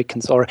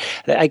Americans, or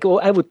I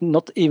would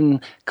not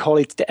even call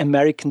it the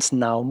Americans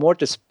now, more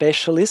the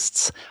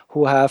specialists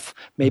who have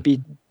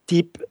maybe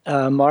deep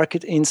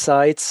market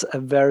insights, a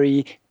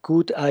very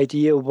good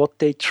idea what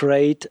they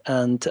trade,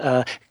 and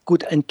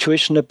good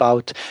intuition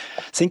about.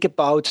 Think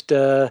about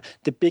the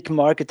big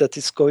market that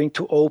is going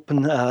to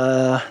open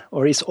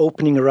or is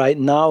opening right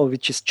now,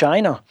 which is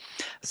China.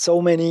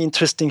 So many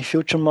interesting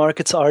future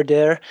markets are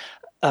there.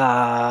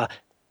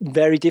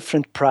 Very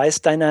different price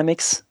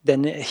dynamics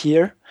than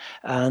here.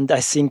 And I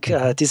think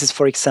this is,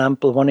 for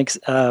example,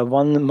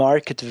 one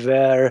market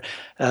where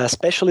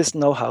specialist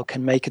know-how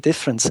can make a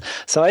difference.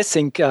 So I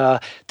think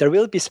there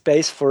will be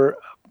space for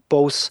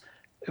both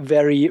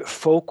very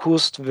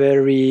focused,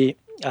 very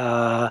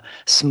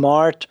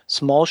smart,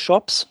 small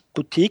shops,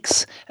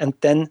 boutiques, and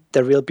then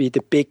there will be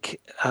the big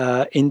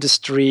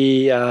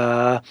industry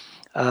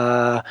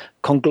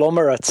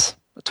conglomerates,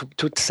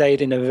 to say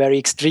it in a very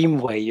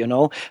extreme way,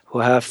 who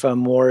have a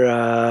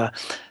more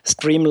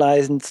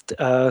streamlined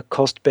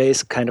cost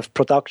base, kind of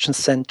production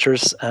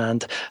centers,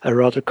 and a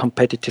rather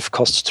competitive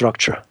cost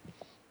structure.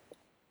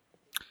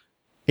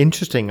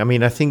 Interesting. I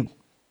mean, I think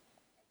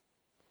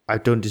I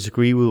don't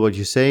disagree with what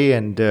you say,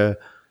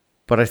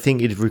 but I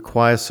think it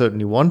requires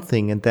certainly one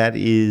thing, and that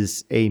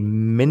is a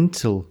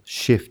mental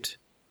shift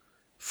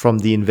from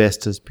the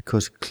investors,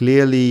 because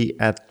clearly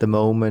at the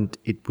moment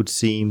it would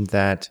seem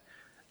that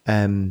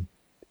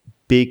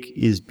big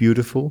is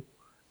beautiful,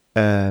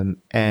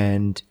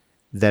 and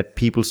that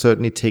people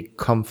certainly take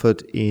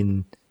comfort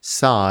in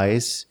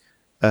size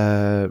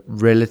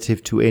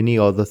relative to any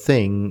other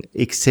thing,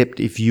 except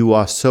if you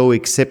are so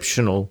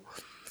exceptional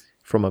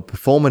from a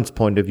performance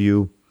point of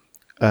view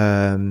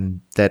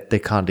that they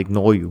can't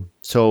ignore you.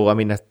 So, I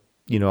mean, I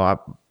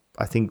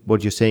think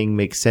what you're saying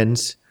makes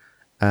sense,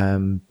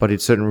 but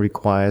it certainly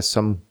requires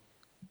some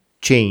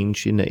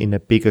change in a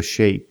bigger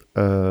shape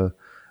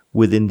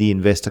within the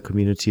investor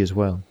community as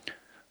well.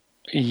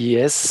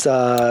 Yes,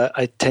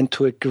 I tend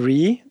to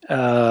agree.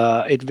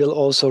 It will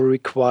also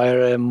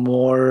require a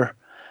more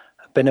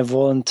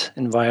benevolent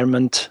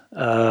environment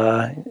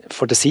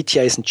for the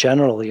CTAs in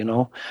general,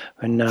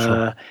 when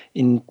sure.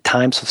 In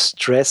times of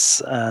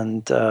stress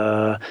and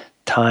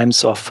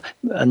times of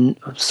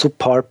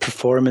subpar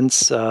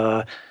performance,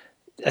 I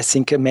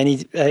think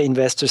many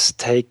investors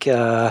take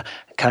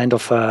kind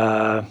of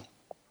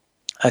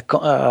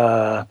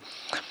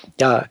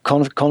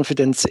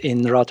confidence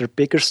in rather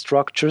bigger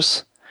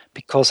structures,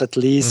 because at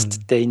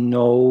least they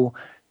know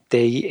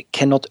they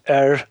cannot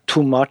err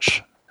too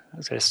much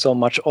There's so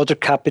much other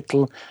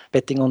capital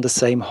betting on the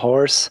same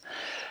horse.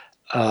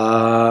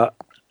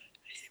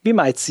 We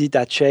might see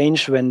that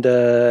change when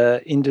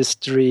the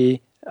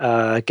industry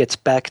gets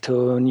back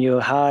to new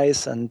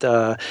highs and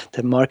the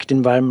market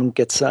environment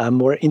gets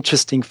more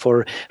interesting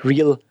for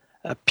real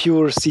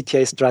pure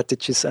CTA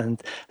strategies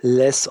and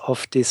less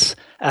of this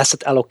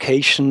asset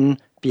allocation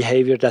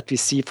behavior that we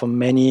see from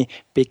many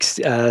big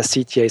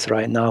CTAs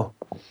right now.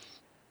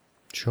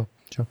 Sure.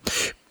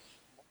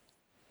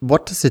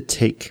 What does it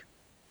take,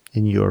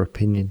 in your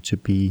opinion, to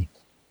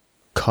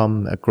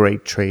become a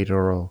great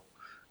trader or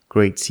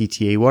great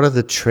CTA? What are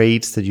the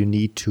traits that you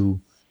need to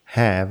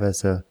have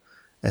as a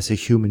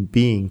human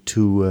being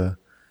to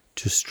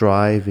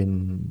strive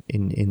in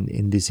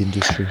this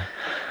industry?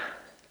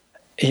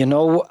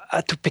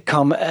 To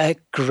become a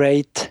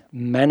great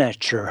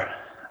manager,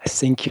 I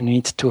think you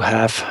need to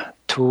have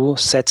two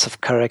sets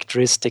of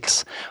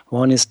characteristics.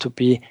 One is to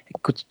be a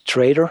good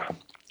trader,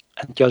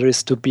 and the other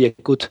is to be a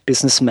good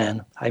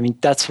businessman. I mean,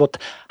 that's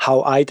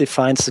how I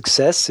define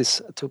success,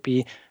 is to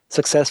be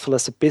successful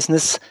as a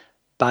business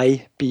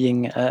by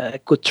being a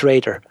good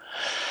trader.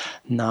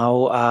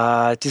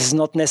 Now, this is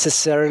not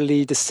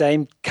necessarily the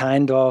same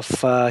kind of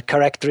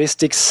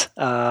characteristics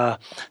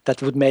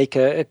that would make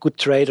a good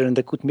trader and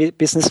a good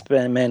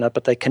businessman,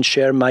 but I can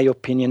share my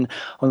opinion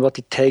on what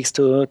it takes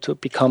to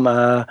become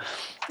a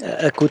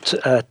good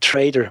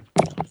trader.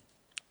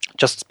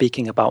 Just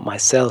speaking about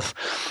myself,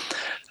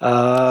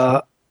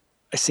 I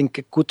think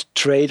a good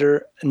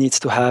trader needs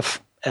to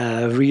have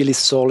a really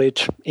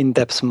solid,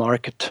 in-depth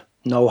market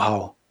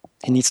know-how.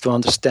 He needs to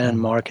understand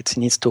markets.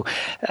 He needs to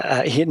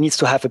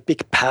have a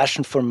big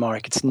passion for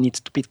markets. He needs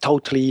to be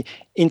totally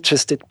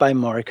interested by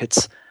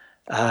markets.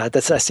 I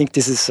think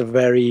this is a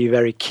very,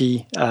 very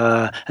key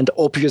and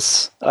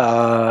obvious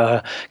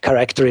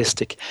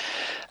characteristic.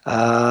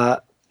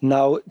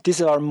 Now,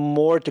 these are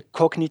more the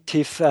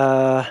cognitive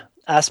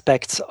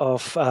aspects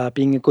of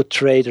being a good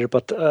trader,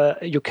 but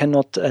you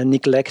cannot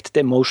neglect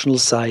the emotional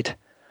side. I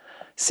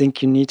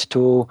think you need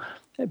to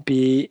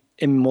be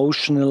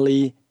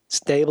emotionally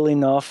stable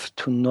enough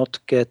to not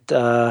get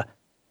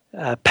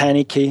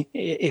panicky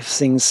if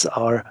things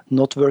are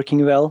not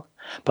working well,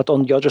 but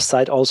on the other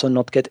side also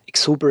not get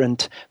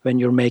exuberant when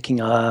you're making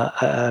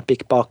a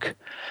big buck.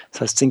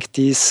 So I think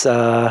these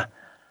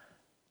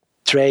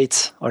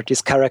traits or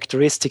these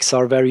characteristics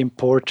are very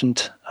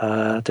important.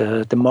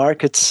 The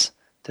markets,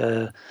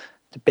 the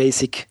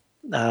basic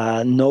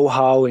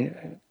know-how,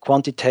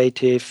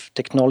 quantitative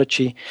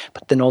technology,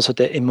 but then also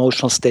the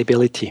emotional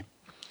stability.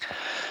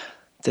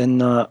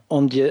 Then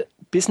on the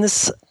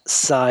business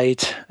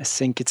side, I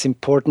think it's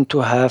important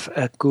to have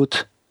a good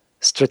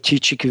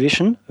strategic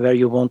vision where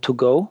you want to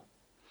go.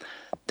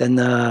 Then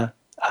a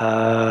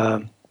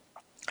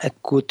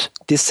good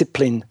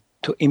discipline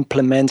to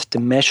implement the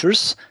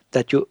measures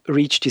that you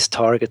reach these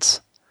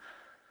targets.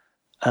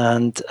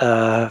 And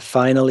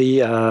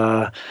finally,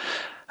 the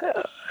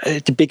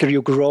bigger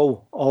you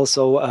grow,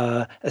 also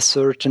a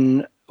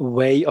certain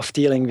way of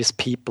dealing with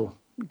people,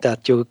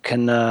 that you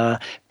can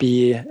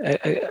be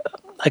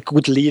a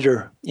good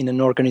leader in an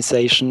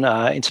organization,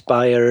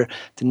 inspire,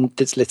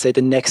 let's say,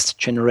 the next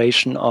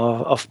generation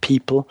of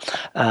people,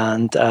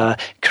 and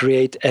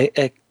create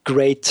a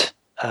great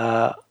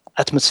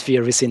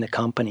atmosphere within a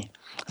company.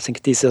 I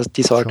think these are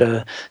sure.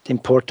 the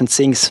important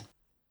things.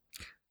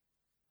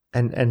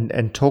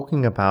 And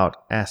talking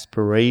about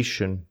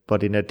aspiration,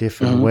 but in a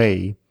different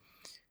way,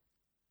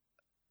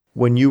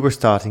 when you were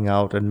starting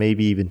out, and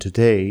maybe even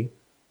today,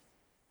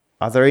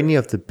 are there any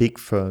of the big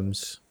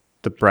firms,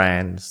 the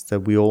brands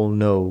that we all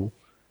know,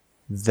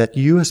 that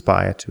you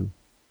aspire to?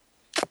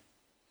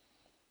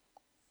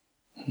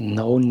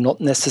 No,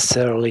 not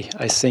necessarily.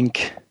 I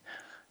think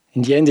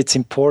in the end it's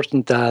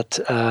important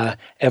that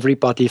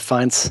everybody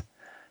finds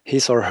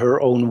his or her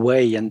own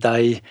way. And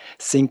I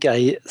think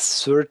I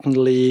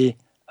certainly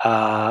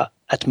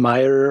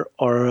admire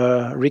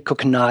or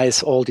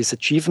recognize all these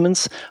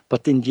achievements.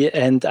 But in the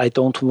end, I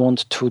don't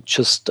want to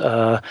just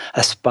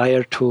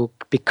aspire to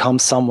become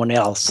someone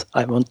else.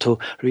 I want to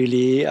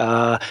really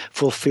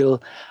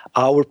fulfill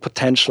our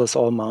potential as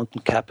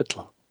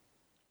AllMountainCapital.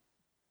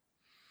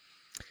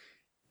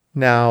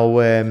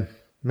 Now,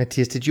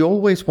 Mathias, did you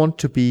always want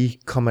to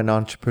become an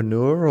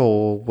entrepreneur,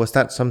 or was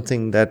that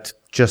something that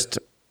just,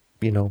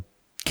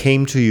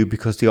 came to you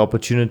because the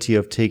opportunity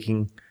of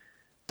taking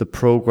the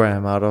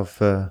program out of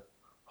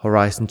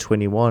Horizon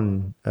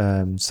 21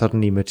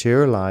 suddenly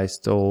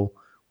materialized, or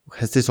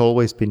has this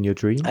always been your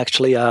dream?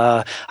 Actually,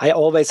 I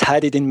always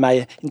had it in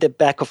the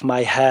back of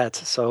my head.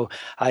 So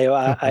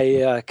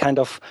I kind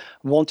of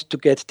wanted to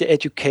get the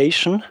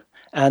education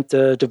and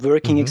the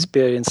working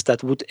experience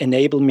that would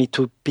enable me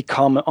to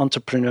become an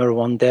entrepreneur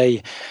one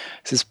day.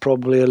 This is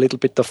probably a little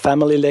bit of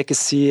family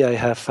legacy. I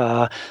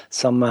have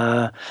some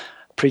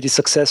pretty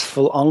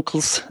successful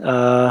uncles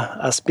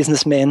as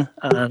businessmen,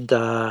 and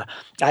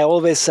I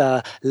always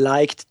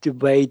liked the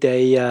way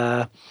they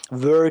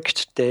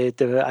worked.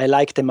 I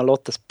liked them a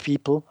lot as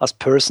people, as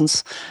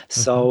persons.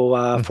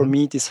 So for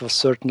me, this was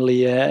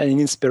certainly an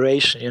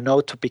inspiration,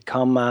 to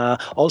become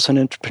also an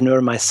entrepreneur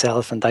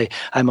myself. And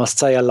I must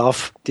say, I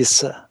love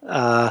this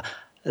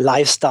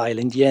lifestyle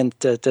in the end,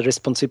 the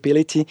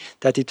responsibility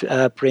that it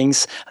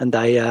brings, and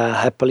I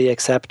happily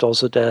accept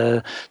also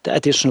the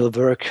additional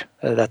work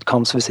that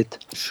comes with it.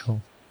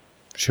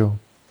 Sure.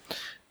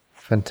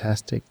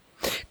 Fantastic.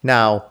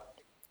 Now,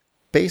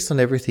 based on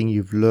everything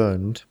you've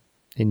learned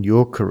in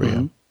your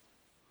career,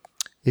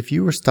 if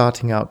you were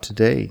starting out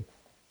today,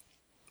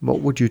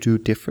 what would you do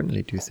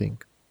differently, do you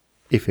think,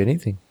 if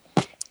anything?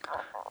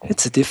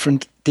 It's a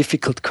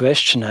difficult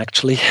question,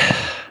 actually.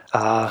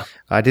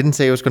 I didn't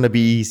say it was going to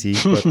be easy,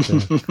 but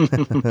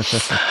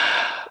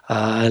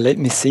let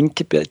me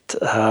think a bit.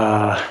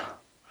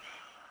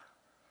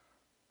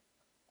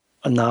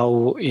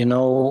 Now,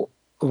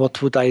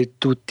 what would I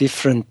do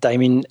different? I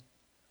mean,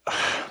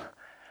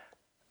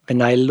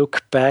 when I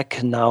look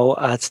back now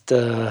at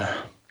the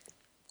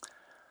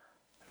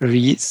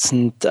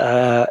recent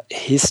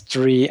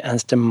history and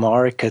the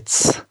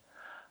markets,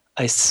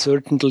 I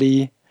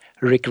certainly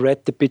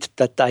regret a bit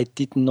that I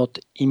did not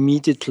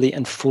immediately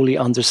and fully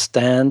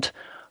understand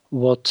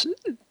what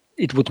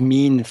it would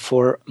mean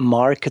for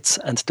markets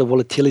and the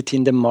volatility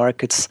in the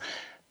markets,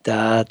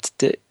 that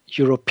the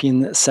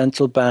European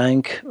Central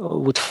Bank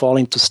would fall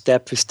into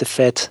step with the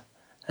Fed,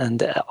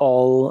 and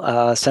all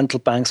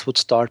central banks would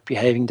start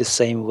behaving the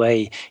same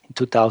way in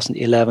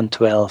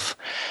 2011-12.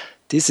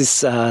 This is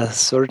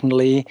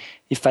certainly,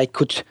 if I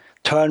could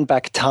turn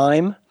back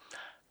time,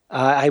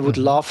 I would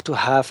love to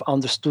have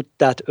understood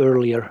that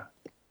earlier.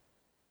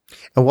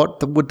 And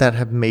what would that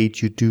have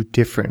made you do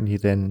differently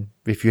then,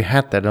 if you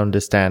had that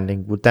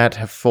understanding? Would that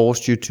have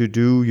forced you to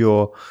do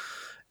your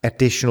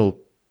additional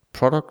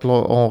product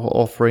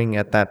offering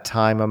at that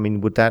time? I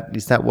mean,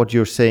 is that what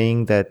you're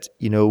saying, that,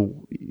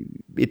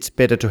 it's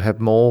better to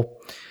have more,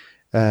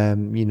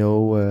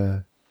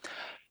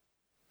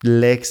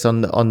 legs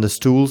on the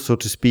stool, so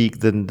to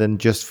speak, than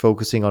just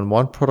focusing on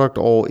one product?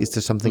 Or is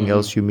there something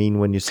else you mean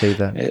when you say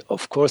that?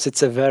 Of course,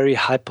 it's a very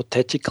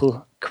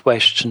hypothetical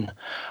question.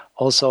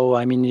 Also,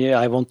 I mean,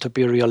 I want to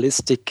be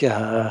realistic.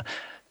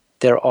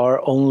 There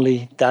are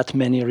only that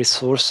many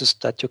resources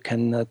that you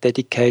can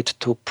dedicate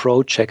to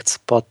projects.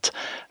 But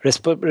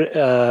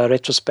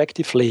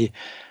retrospectively,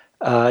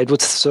 it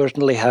would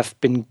certainly have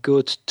been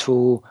good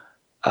to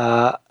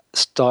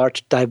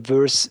start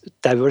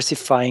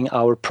diversifying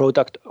our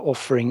product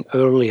offering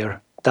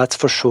earlier. That's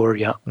for sure,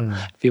 yeah.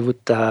 We would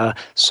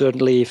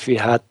certainly, if we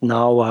had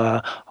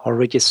now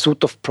already a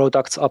suite of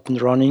products up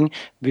and running,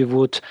 we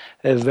would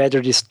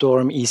weather the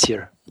storm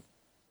easier.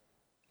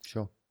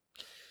 Sure.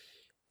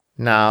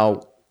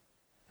 Now,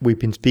 we've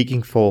been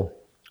speaking for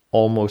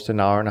almost an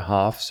hour and a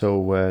half,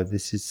 so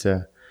this is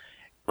a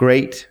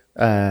great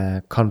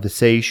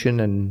conversation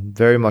and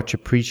very much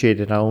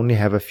appreciated. I only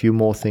have a few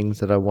more things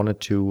that I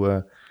wanted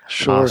to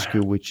ask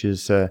you, which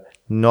is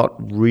not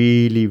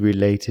really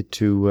related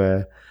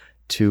to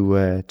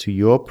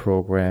your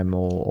program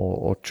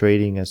or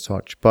trading as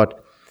such. But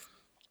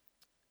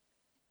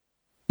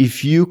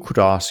if you could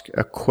ask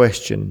a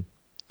question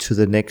to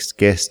the next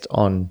guest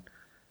on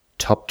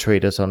Top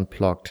Traders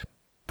Unplugged,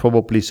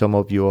 probably some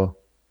of your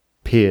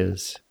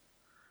peers,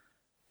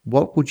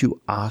 what would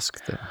you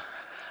ask them?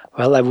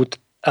 Well, I would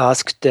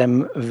ask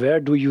them, where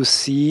do you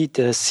see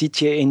the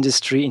CTA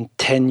industry in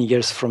 10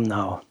 years from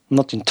now?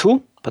 Not in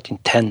 2, but in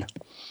 10.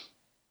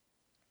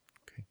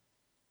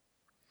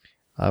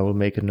 I will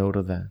make a note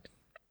of that.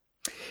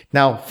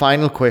 Now,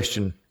 final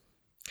question.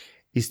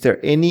 Is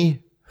there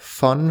any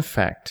fun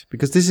fact?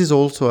 Because this is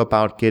also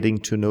about getting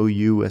to know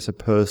you as a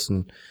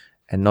person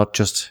and not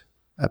just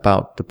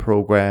about the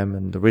program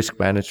and the risk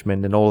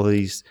management and all of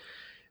these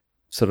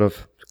sort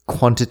of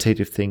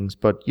quantitative things,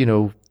 but,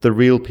 the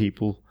real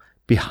people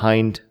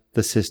behind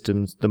the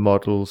systems, the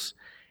models.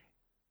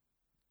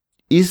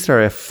 Is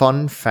there a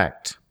fun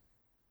fact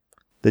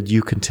that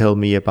you can tell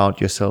me about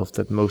yourself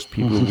that most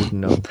people wouldn't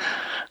know?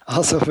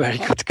 Also a very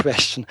good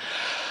question.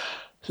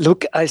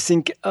 Look, I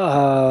think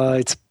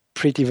it's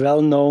pretty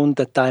well known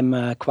that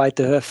I'm quite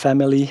a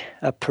family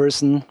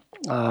person,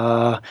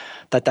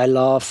 that I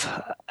love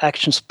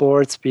action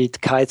sports, be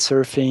it kite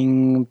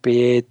surfing,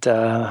 be it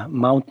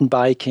mountain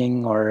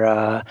biking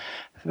or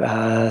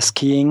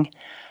skiing.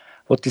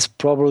 What is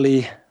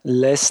probably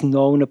less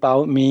known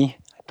about me,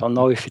 I don't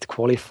know if it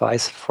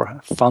qualifies for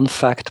a fun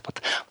fact,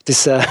 but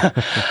this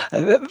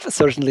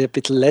certainly a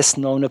bit less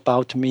known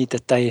about me,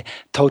 that I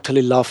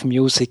totally love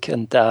music,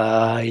 and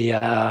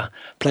I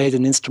played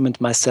an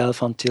instrument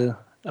myself until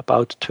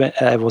about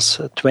I was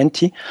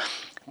 20.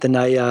 Then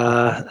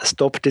I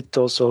stopped it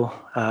also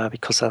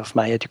because of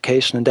my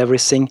education and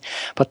everything.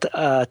 But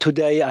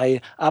today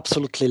I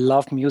absolutely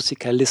love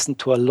music. I listen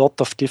to a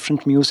lot of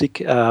different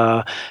music,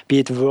 be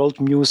it world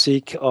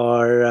music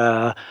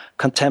or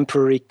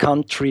contemporary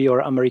country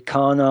or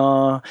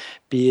Americana,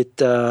 be it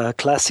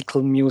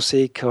classical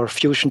music or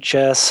fusion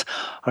jazz,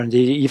 or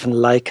even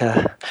like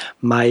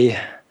my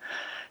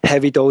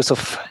heavy dose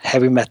of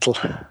heavy metal.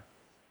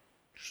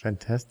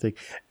 Fantastic.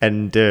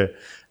 And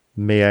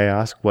may I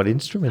ask what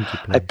instrument you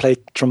play? I play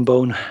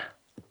trombone.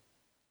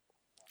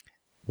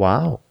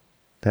 Wow,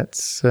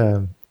 that's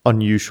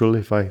unusual,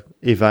 if I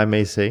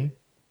may say.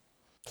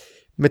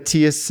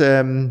 Matthias,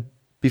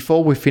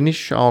 before we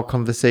finish our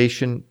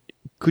conversation,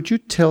 could you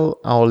tell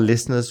our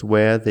listeners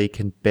where they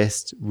can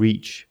best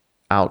reach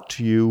out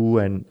to you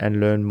and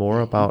learn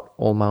more about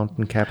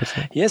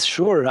AllMountainCapital? Yes,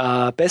 sure.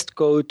 Best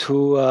go to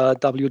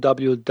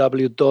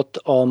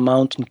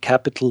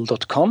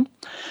www.allmountaincapital.com.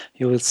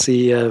 You will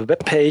see a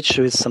webpage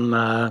with some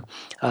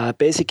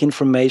basic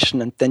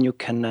information, and then you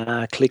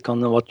can click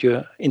on what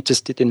you're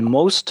interested in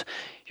most.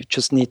 You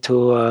just need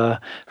to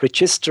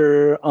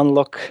register,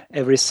 unlock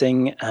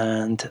everything,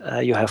 and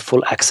you have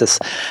full access.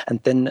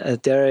 And then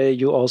there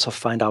you also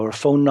find our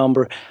phone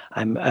number.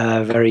 I'm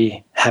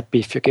very happy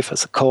if you give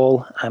us a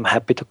call. I'm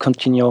happy to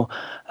continue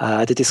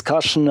the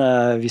discussion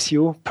with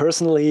you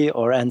personally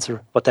or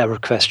answer whatever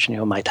question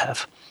you might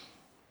have.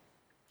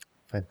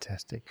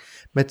 Fantastic.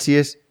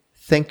 Matthias,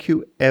 thank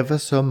you ever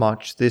so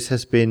much. This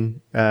has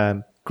been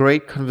a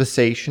great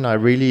conversation. I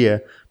really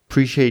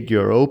appreciate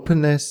your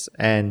openness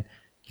and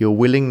your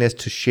willingness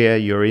to share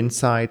your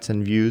insights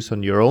and views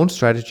on your own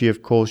strategy,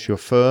 of course, your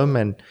firm,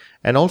 and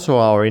also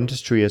our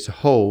industry as a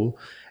whole.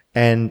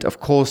 And of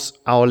course,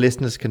 our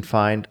listeners can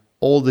find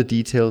all the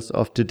details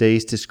of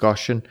today's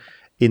discussion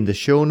in the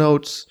show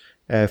notes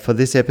for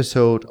this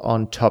episode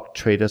on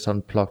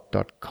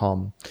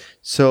toptradersunplugged.com.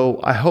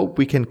 So I hope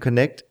we can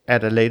connect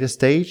at a later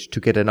stage to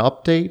get an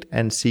update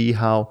and see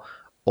how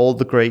all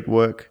the great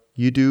work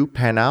you do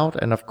pan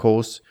out, and of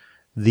course,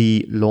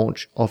 the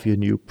launch of your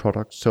new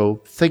product.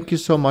 So thank you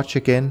so much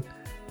again,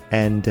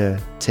 and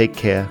take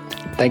care.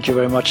 Thank you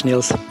very much,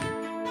 Niels.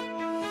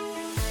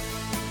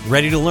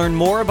 Ready to learn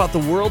more about the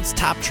world's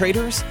top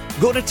traders?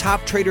 Go to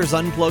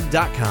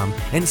toptradersunplugged.com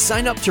and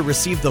sign up to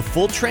receive the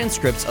full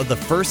transcripts of the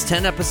first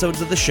 10 episodes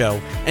of the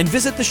show, and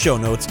visit the show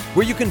notes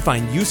where you can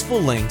find useful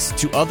links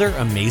to other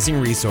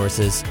amazing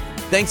resources.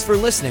 Thanks for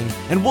listening,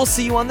 and we'll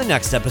see you on the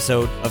next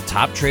episode of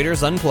Top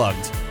Traders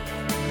Unplugged.